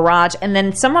 the garage, and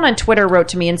then someone on Twitter wrote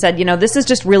to me and said, this is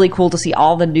just really cool to see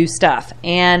all the new stuff.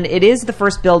 And it is the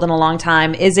first build in a long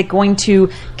time.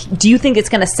 Do you think it's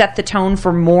going to set the tone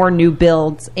for more new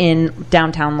builds in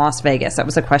downtown Las Vegas? That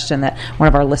was a question that one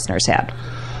of our listeners had.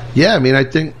 Yeah, I mean, I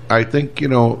think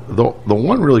the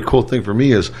one really cool thing for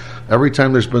me is every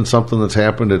time there's been something that's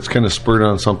happened, it's kind of spurred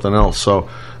on something else. So,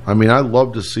 I mean, I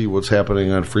love to see what's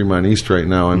happening on Fremont East right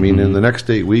now. I mean, in the next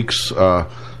 8 weeks,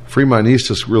 Fremont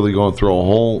East is really going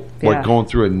through going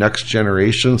through a next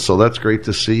generation. So that's great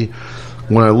to see.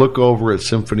 When I look over at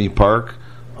Symphony Park,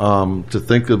 to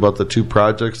think about the two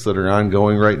projects that are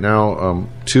ongoing right now,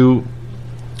 two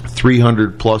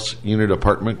 300-plus unit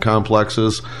apartment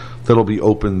complexes that'll be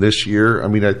open this year. I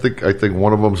mean, I think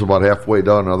one of them's about halfway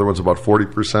done, another one's about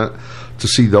 40%. To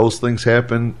see those things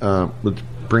happen,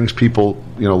 it brings people,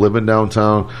 living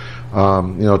downtown.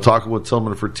 Talking with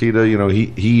Tillman Fertitta,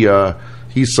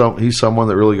 he's someone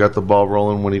that really got the ball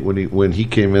rolling when he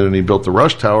came in and he built the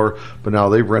Rush Tower. But now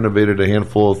they've renovated a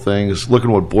handful of things. Looking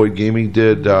at what Boyd Gaming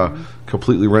did,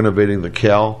 completely renovating the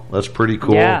Cal. That's pretty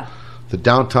cool. Yeah. The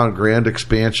downtown Grand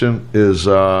expansion is,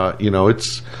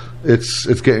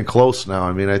 It's getting close now.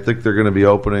 I mean, I think they're going to be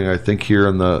opening, here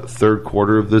in the third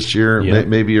quarter of this year,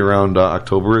 maybe around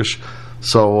October-ish.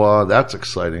 So that's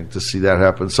exciting to see that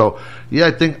happen. So, yeah,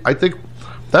 I think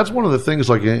that's one of the things,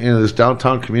 like in this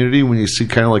downtown community, when you see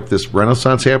kind of like this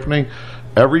renaissance happening,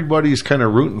 everybody's kind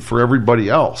of rooting for everybody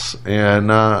else, and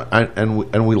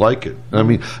we like it. I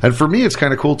mean, and for me, it's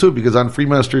kind of cool too, because on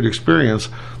Fremont Street Experience,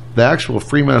 the actual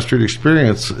Fremont Street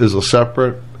Experience is a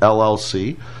separate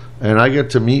LLC. And I get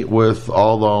to meet with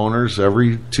all the owners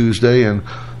every Tuesday, and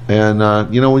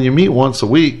when you meet once a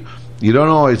week, you don't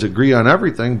always agree on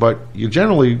everything, but you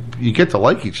get to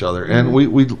like each other, and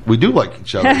we do like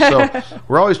each other. So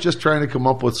we're always just trying to come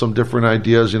up with some different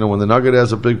ideas. When the Nugget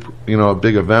has a big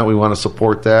event, we want to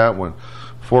support that. When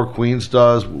Four Queens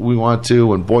does, we want to.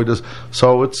 When Boyd does,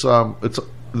 so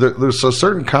there's a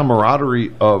certain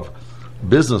camaraderie of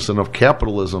business and of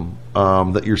capitalism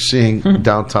that you're seeing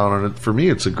downtown, and for me,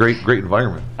 it's a great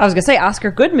environment. I was going to say,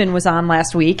 Oscar Goodman was on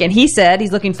last week, and he said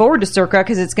he's looking forward to Circa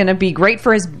because it's going to be great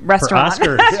for his restaurant.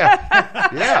 For Oscar.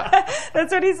 Yeah.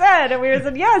 That's what he said, and we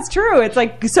said, yeah, it's true. It's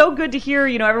like so good to hear,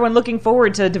 everyone looking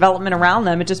forward to development around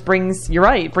them. It just brings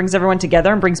everyone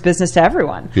together and brings business to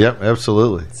everyone. Yep,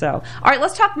 absolutely. So, all right,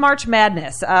 let's talk March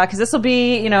Madness, because this will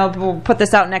be, we'll put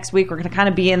this out next week. We're going to kind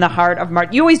of be in the heart of March.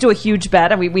 You always do a huge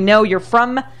bet, and we know you're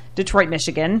from Detroit,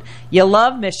 Michigan. You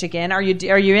love Michigan. Are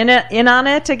you in on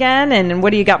it again? And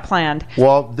what do you got planned?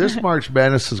 Well, this March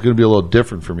Madness is going to be a little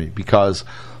different for me because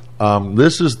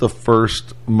this is the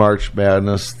first March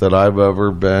Madness that I've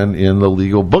ever been in the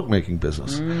legal bookmaking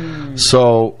business.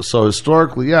 So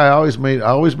historically, I always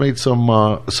made some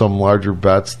larger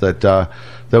bets that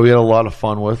we had a lot of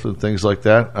fun with and things like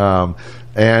that.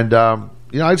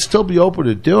 I'd still be open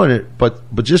to doing it,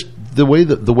 but just the way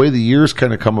the years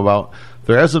kind of come about.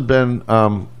 There hasn't been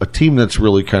a team that's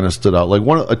really kind of stood out. Like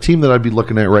a team that I'd be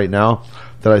looking at right now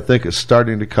that I think is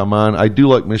starting to come on. I do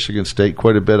like Michigan State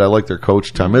quite a bit. I like their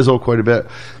coach, Tom Izzo, quite a bit.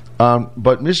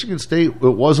 But Michigan State, it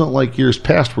wasn't like years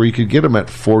past where you could get them at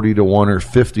 40-1 or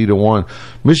 50-1.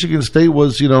 Michigan State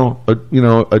was,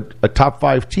 a top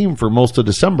 5 team for most of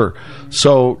December,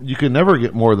 so you could never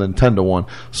get more than 10-1.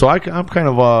 So I'm kind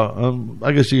of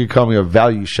I guess you could call me a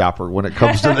value shopper when it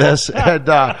comes to this, and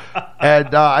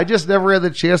I just never had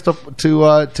the chance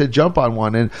to jump on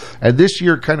one. And this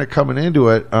year, kind of coming into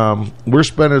it, we're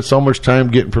spending so much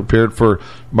time getting prepared for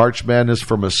March Madness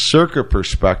from a Circa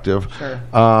perspective. Sure.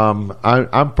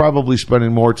 I'm probably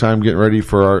spending more time getting ready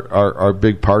for our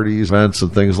big parties, events,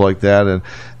 and things like that.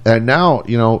 And now,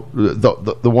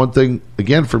 the one thing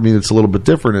again for me that's a little bit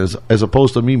different is, as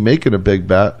opposed to me making a big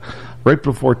bet, right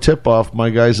before tip off, my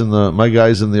guys in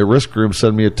the risk room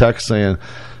send me a text saying,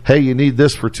 hey, you need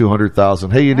this for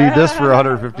 $200,000. Hey, you need this for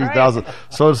 $150,000. Right.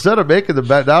 So instead of making the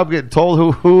bet, now I'm getting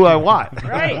told who I want.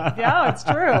 Right. No, it's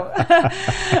true.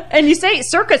 And you say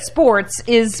Circa Sports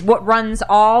is what runs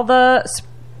all the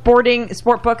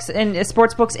sport books and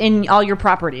sports books in all your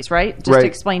properties, right? Just to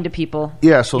explain to people.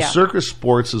 Yeah. So Circa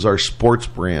Sports is our sports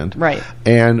brand, right?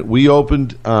 And we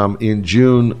opened in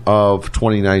June of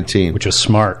 2019, which is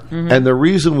smart. Mm-hmm. And the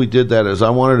reason we did that is I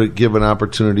wanted to give an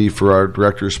opportunity for our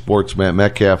director of sports, Matt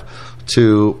Metcalf,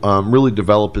 to really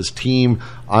develop his team.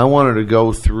 I wanted to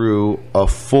go through a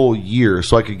full year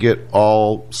so I could get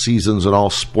all seasons and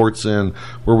all sports in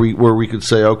where we could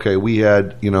say, okay, we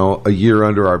had a year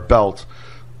under our belt.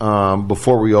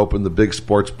 before we opened the big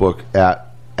sports book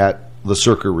at the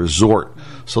Circa Resort.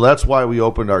 So that's why we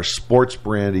opened our sports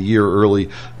brand a year early.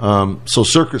 So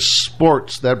Circa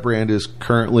Sports, that brand is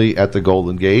currently at the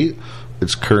Golden Gate.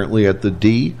 It's currently at the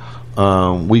D.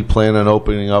 We plan on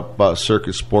opening up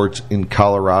Circa Sports in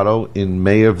Colorado in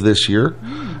May of this year.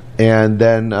 And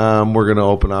then we're going to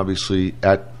open, obviously,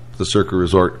 at the Circa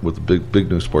Resort with the big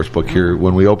new sports book here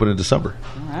when we open in December.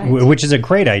 Right. Which is a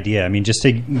great idea. I mean, just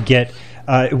to get...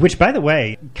 which, by the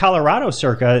way, Colorado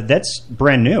Circa, that's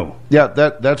brand new. Yeah,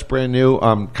 that's brand new.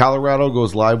 Colorado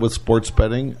goes live with sports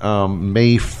betting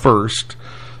May 1st.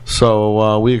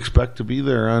 So we expect to be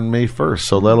there on May 1st.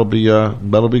 So that'll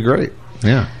be great.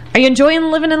 Yeah. Are you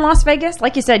enjoying living in Las Vegas?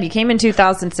 Like you said, you came in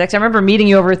 2006. I remember meeting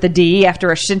you over at the D after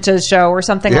a Shinta show or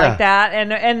something like that.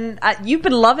 And you've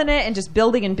been loving it and just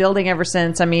building and building ever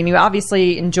since. I mean, you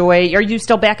obviously enjoy... Are you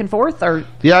still back and forth? Or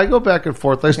Yeah, I go back and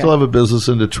forth. I still have a business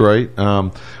in Detroit.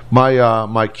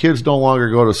 My kids no longer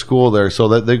go to school there, so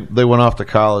that they went off to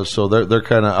college. So they're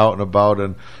kind of out and about,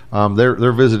 and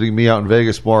they're visiting me out in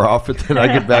Vegas more often than I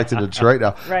get back to Detroit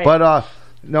now. Right. But...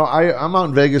 No, I'm out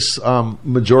in Vegas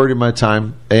majority of my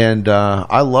time, and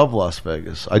I love Las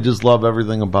Vegas. I just love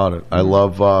everything about it. I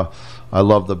love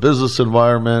the business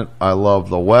environment. I love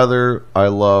the weather. I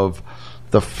love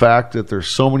the fact that there's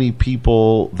so many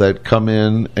people that come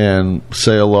in and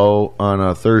say hello on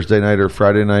a Thursday night or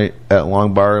Friday night at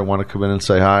Long Bar and want to come in and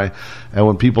say hi. And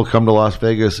when people come to Las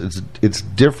Vegas, it's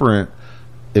different,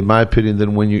 in my opinion,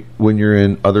 than when you're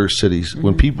in other cities.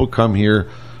 When people come here,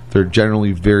 they're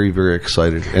generally very, very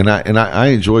excited, and I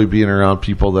enjoy being around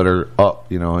people that are up,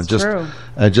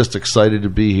 and just excited to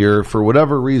be here for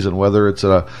whatever reason, whether it's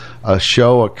a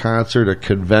show, a concert, a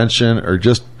convention, or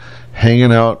just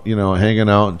hanging out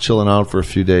and chilling out for a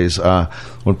few days.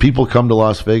 When people come to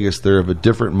Las Vegas, they're of a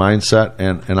different mindset,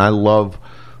 and I love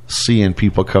seeing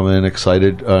people come in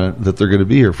excited that they're going to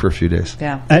be here for a few days.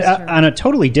 Yeah. On a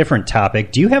totally different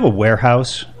topic, do you have a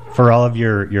warehouse for all of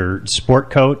your sport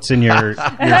coats and your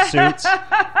suits?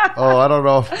 Oh, I don't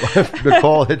know if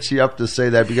Nicole hit you up to say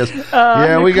that, because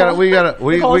we got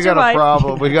a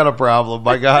problem. We got a problem.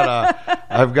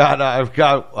 I've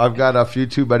got a few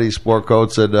too many sport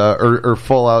coats and or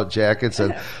full out jackets,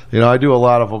 and I do a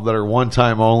lot of them that are one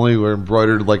time only. We're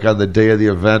embroidered like on the day of the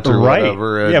event or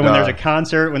whatever. And, when there's a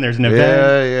concert, when there's an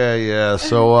event. Yeah.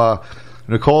 So.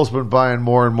 Nicole's been buying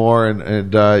more and more,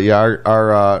 and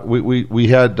we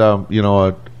had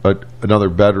another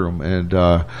bedroom, and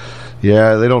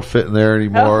they don't fit in there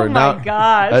anymore. Oh my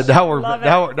gosh! And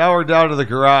now we're down to the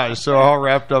garage, so all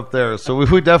wrapped up there. So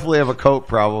we definitely have a coat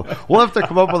problem. We'll have to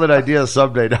come up with an idea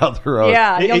someday down the road.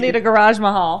 Yeah, you'll need a garage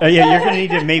mahal. You're going to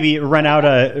need to maybe rent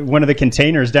out one of the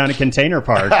containers down at Container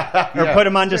Park, or put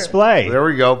them on display. There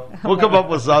we go. We'll come up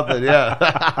with something. Yeah,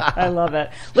 I love it.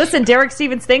 Listen, Derek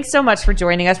Stevens, thanks so much for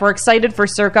joining us. We're excited for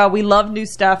Circa. We love new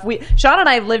stuff. Sean and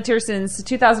I have lived here since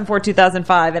 2004,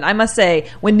 2005, and I must say,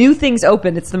 when new things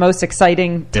open, it's the most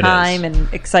exciting time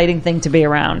and exciting thing to be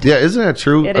around. Yeah, isn't that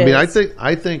true? It mean, is.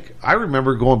 I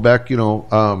remember going back, it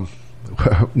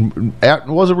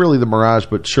wasn't really the Mirage,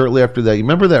 but shortly after that, you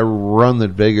remember that run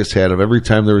that Vegas had of every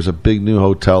time there was a big new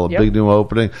hotel, big new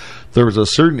opening, there was a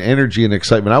certain energy and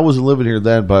excitement. I wasn't living here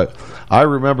then, but I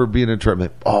remember being in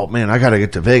Detroit. Oh man, I got to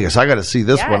get to Vegas. I got to see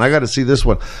this one. I got to see this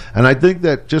one. And I think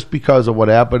that just because of what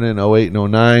happened in 08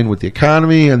 and 09 with the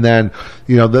economy, and then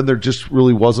then there just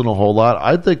really wasn't a whole lot.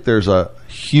 I think there's a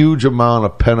huge amount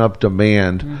of pent-up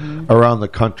demand around the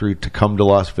country to come to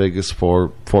Las Vegas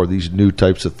for these new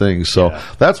types of things. So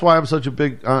that's why I'm such a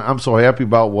big. I'm so happy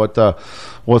about what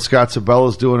Scott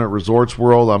Sabella's doing at Resorts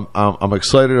World. I'm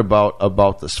excited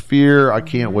about the Sphere. I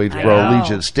can't wait for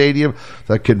Allegiant Stadium,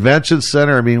 the Convention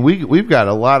Center. I mean, we've got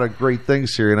a lot of great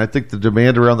things here, and I think the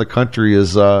demand around the country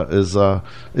is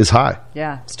high.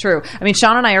 Yeah, it's true. I mean,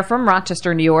 Sean and I are from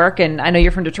Rochester, New York, and I know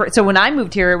you're from Detroit. So when I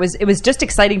moved here, it was just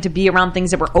exciting to be around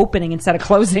things that were opening instead of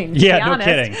closing. Yeah, no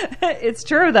kidding. It's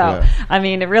true, though. Yeah. I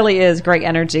mean, it really is great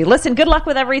energy. Listen, good luck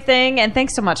with everything, and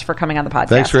thanks so much for coming on the podcast.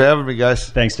 Thanks for having me, guys.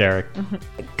 Thanks, Derek.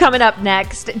 Coming up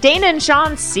next, Dana and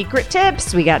Sean's secret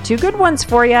tips. We got 2 good ones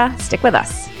for you. Stick with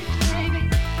us.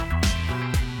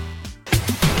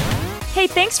 Hey,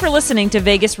 thanks for listening to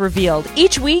Vegas Revealed.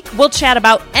 Each week, we'll chat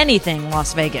about anything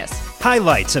Las Vegas.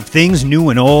 Highlights of things new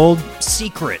and old,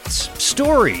 secrets,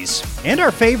 stories, and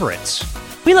our favorites.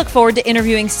 We look forward to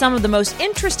interviewing some of the most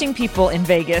interesting people in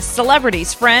Vegas,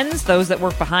 celebrities, friends, those that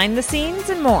work behind the scenes,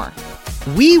 and more.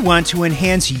 We want to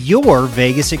enhance your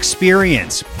Vegas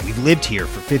experience. We've lived here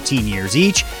for 15 years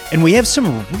each, and we have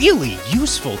some really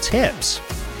useful tips.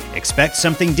 Expect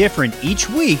something different each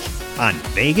week on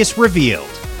Vegas Revealed.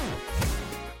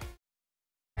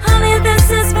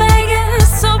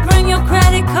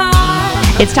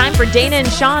 It's time for Dana and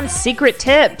Sean's Secret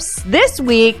Tips. This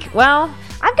week, well,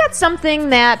 I've got something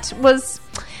that was,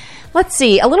 let's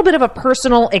see, a little bit of a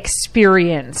personal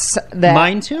experience.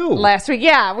 Mine too. Last week,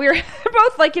 yeah, we were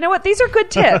both like, you know what, these are good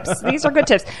tips. These are good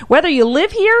tips. Whether you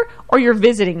live here or you're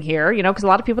visiting here, you know, because a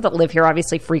lot of people that live here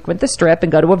obviously frequent the Strip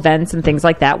and go to events and things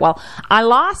like that. Well, I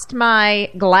lost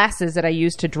my glasses that I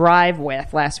used to drive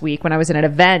with last week when I was in an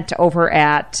event over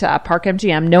at Park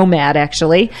MGM, Nomad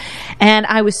actually, and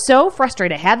I was so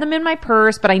frustrated. I had them in my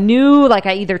purse, but I knew like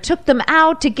I either took them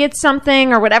out to get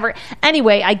something or whatever.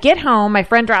 Anyway, I get home, my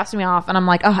friend drops me off, and I'm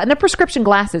like, oh, and they're prescription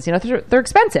glasses, you know, they're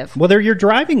expensive. Well, they're your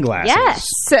driving glasses.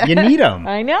 Yes. You need them.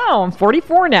 I know. I'm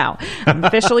 44 now. I'm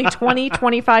officially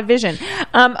 20/25 vision.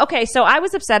 Okay, so I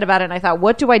was upset about it, and I thought,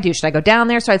 what do I do? Should I go down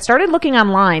there? So I started looking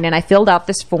online, and I filled out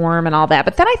this form and all that.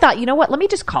 But then I thought, you know what? Let me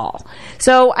just call.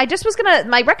 So I just was going to,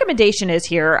 my recommendation is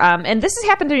here, and this has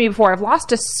happened to me before. I've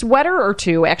lost a sweater or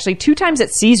two, actually 2 times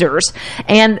at Caesars,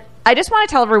 and I just want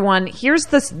to tell everyone, here's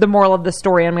the moral of the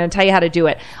story. I'm going to tell you how to do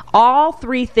it. All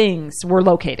 3 things were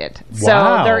located. Wow.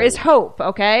 So there is hope,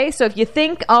 okay? So if you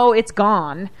think, oh, it's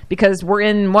gone, because we're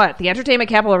in, the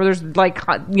entertainment capital, where there's like,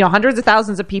 you know, hundreds of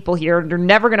thousands of people here, they're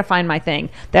never going to find my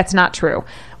thing. That's not true.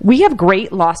 We have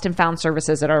great lost and found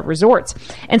services at our resorts.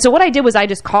 And so what I did was I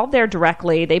just called there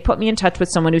directly. They put me in touch with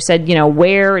someone who said, you know,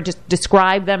 where, just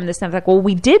describe them and this and that. Like, well,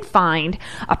 we did find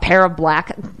a pair of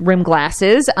black rim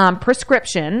glasses,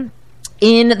 prescription,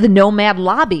 in the Nomad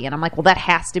lobby. And I'm like, well, that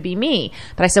has to be me.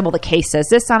 But I said, well, the case says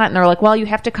this on it. And they're like, well, you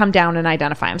have to come down and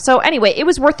identify them. So anyway, it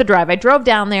was worth the drive. I drove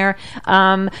down there.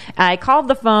 I called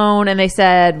the phone and they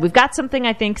said, we've got something,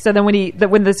 I think. So then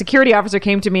when the security officer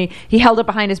came to me, he held it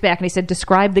behind his back and he said,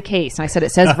 describe the case. And I said,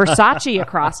 it says Versace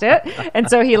across it. And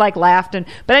so he like laughed.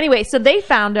 But anyway, so they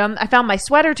found them. I found my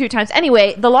sweater 2 times.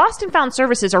 Anyway, the lost and found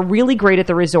services are really great at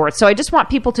the resort. So I just want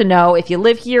people to know, if you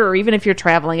live here or even if you're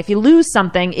traveling, if you lose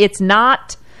something, it's not,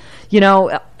 you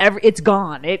know, it's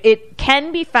gone. It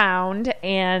can be found,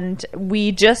 and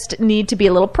we just need to be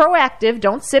a little proactive.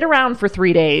 Don't sit around for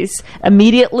 3 days.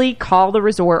 Immediately call the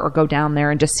resort or go down there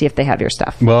and just see if they have your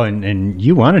stuff. Well, and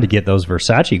you wanted to get those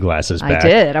Versace glasses back. I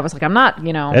did. I was like, I'm not,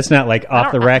 you know. That's not like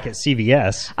off the rack at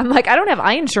CVS. I'm like, I don't have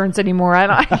eye insurance anymore.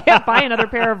 I can't buy another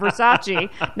pair of Versace.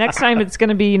 Next time it's going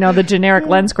to be, you know, the generic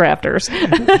lens crafters.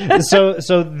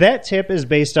 So that tip is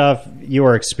based off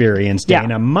your experience,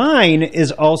 Dana. Yeah. Mine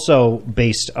is also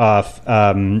based off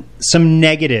some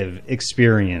negative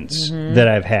experience that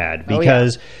I've had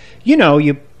because, you know,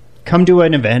 you come to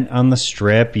an event on the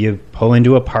Strip, you pull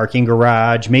into a parking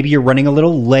garage, maybe you're running a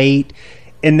little late,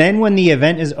 and then when the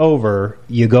event is over,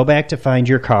 you go back to find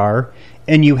your car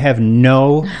and you have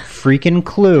no freaking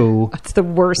clue That's the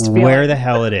worst feeling. Where the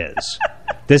hell it is.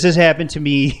 This has happened to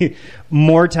me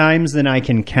more times than I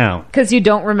can count. Because you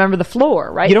don't remember the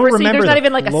floor, right? You don't remember there's not the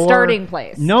even like floor. a starting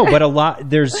place. No, but a lot.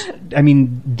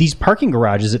 These parking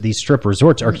garages at these Strip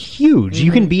resorts are huge.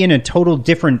 You can be in a total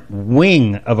different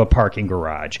wing of a parking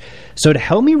garage. So to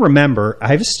help me remember,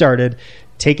 I've started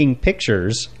taking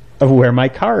pictures of where my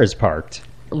car is parked.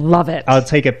 Love it. I'll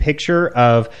take a picture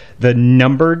of the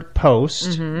numbered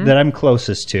post that I'm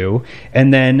closest to,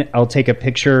 and then I'll take a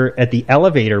picture at the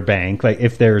elevator bank. Like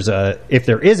if there is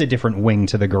a different wing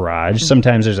to the garage,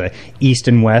 sometimes there's a east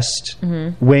and west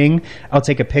wing. I'll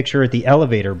take a picture at the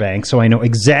elevator bank so I know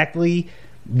exactly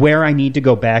where I need to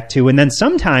go back to, and then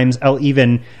sometimes I'll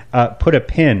even put a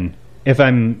pin. If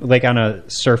I'm like on a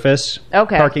surface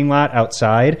parking lot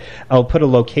outside, I'll put a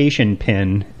location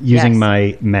pin using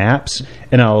my maps,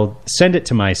 and I'll send it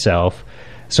to myself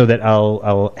so that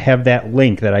I'll have that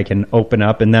link that I can open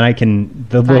up, and then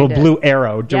the little blue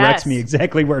arrow directs me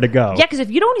exactly where to go. Yeah, because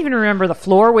if you don't even remember the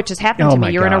floor, which has happened to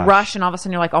me, you're in a rush, and all of a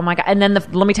sudden you're like, oh my God. And then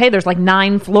let me tell you, there's like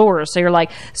 9 floors.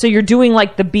 So you're doing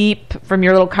like the beep from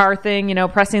your little car thing, you know,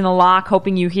 pressing the lock,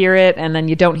 hoping you hear it, and then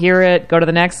you don't hear it. Go to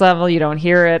the next level, you don't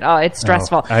hear it. Oh, it's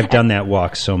stressful. I've done that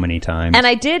walk so many times. And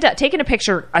I did, taking a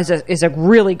picture is a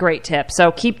really great tip.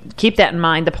 So keep that in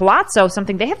mind. The Palazzo,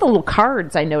 they have the little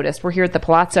cards I noticed. We're here at the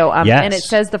Palazzo. And it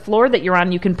says the floor that you're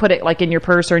on, you can put it like in your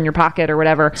purse or in your pocket or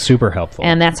whatever. Super helpful.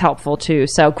 And that's helpful too.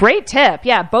 So great tip.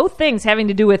 Yeah, both things having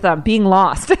to do with being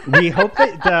lost. We hope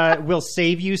that will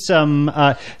save you some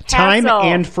time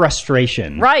and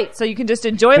frustration. Right. So you can just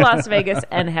enjoy Las Vegas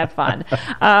and have fun.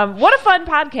 What a fun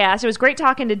podcast. It was great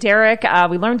talking to Derek.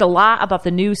 We learned a lot about the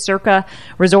new Circa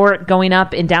resort going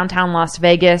up in downtown Las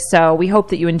Vegas. So we hope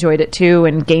that you enjoyed it too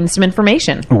and gained some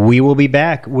information. We will be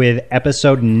back with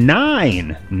episode 9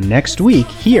 next week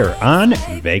here on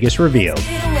Vegas Revealed.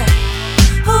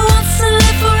 Who wants to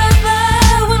live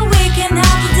forever when we can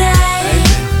have the day?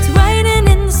 It's raining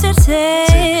in the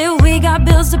city. We got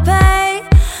bills to pay.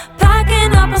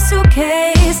 Packing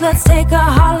suitcase, let's take a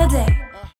holiday.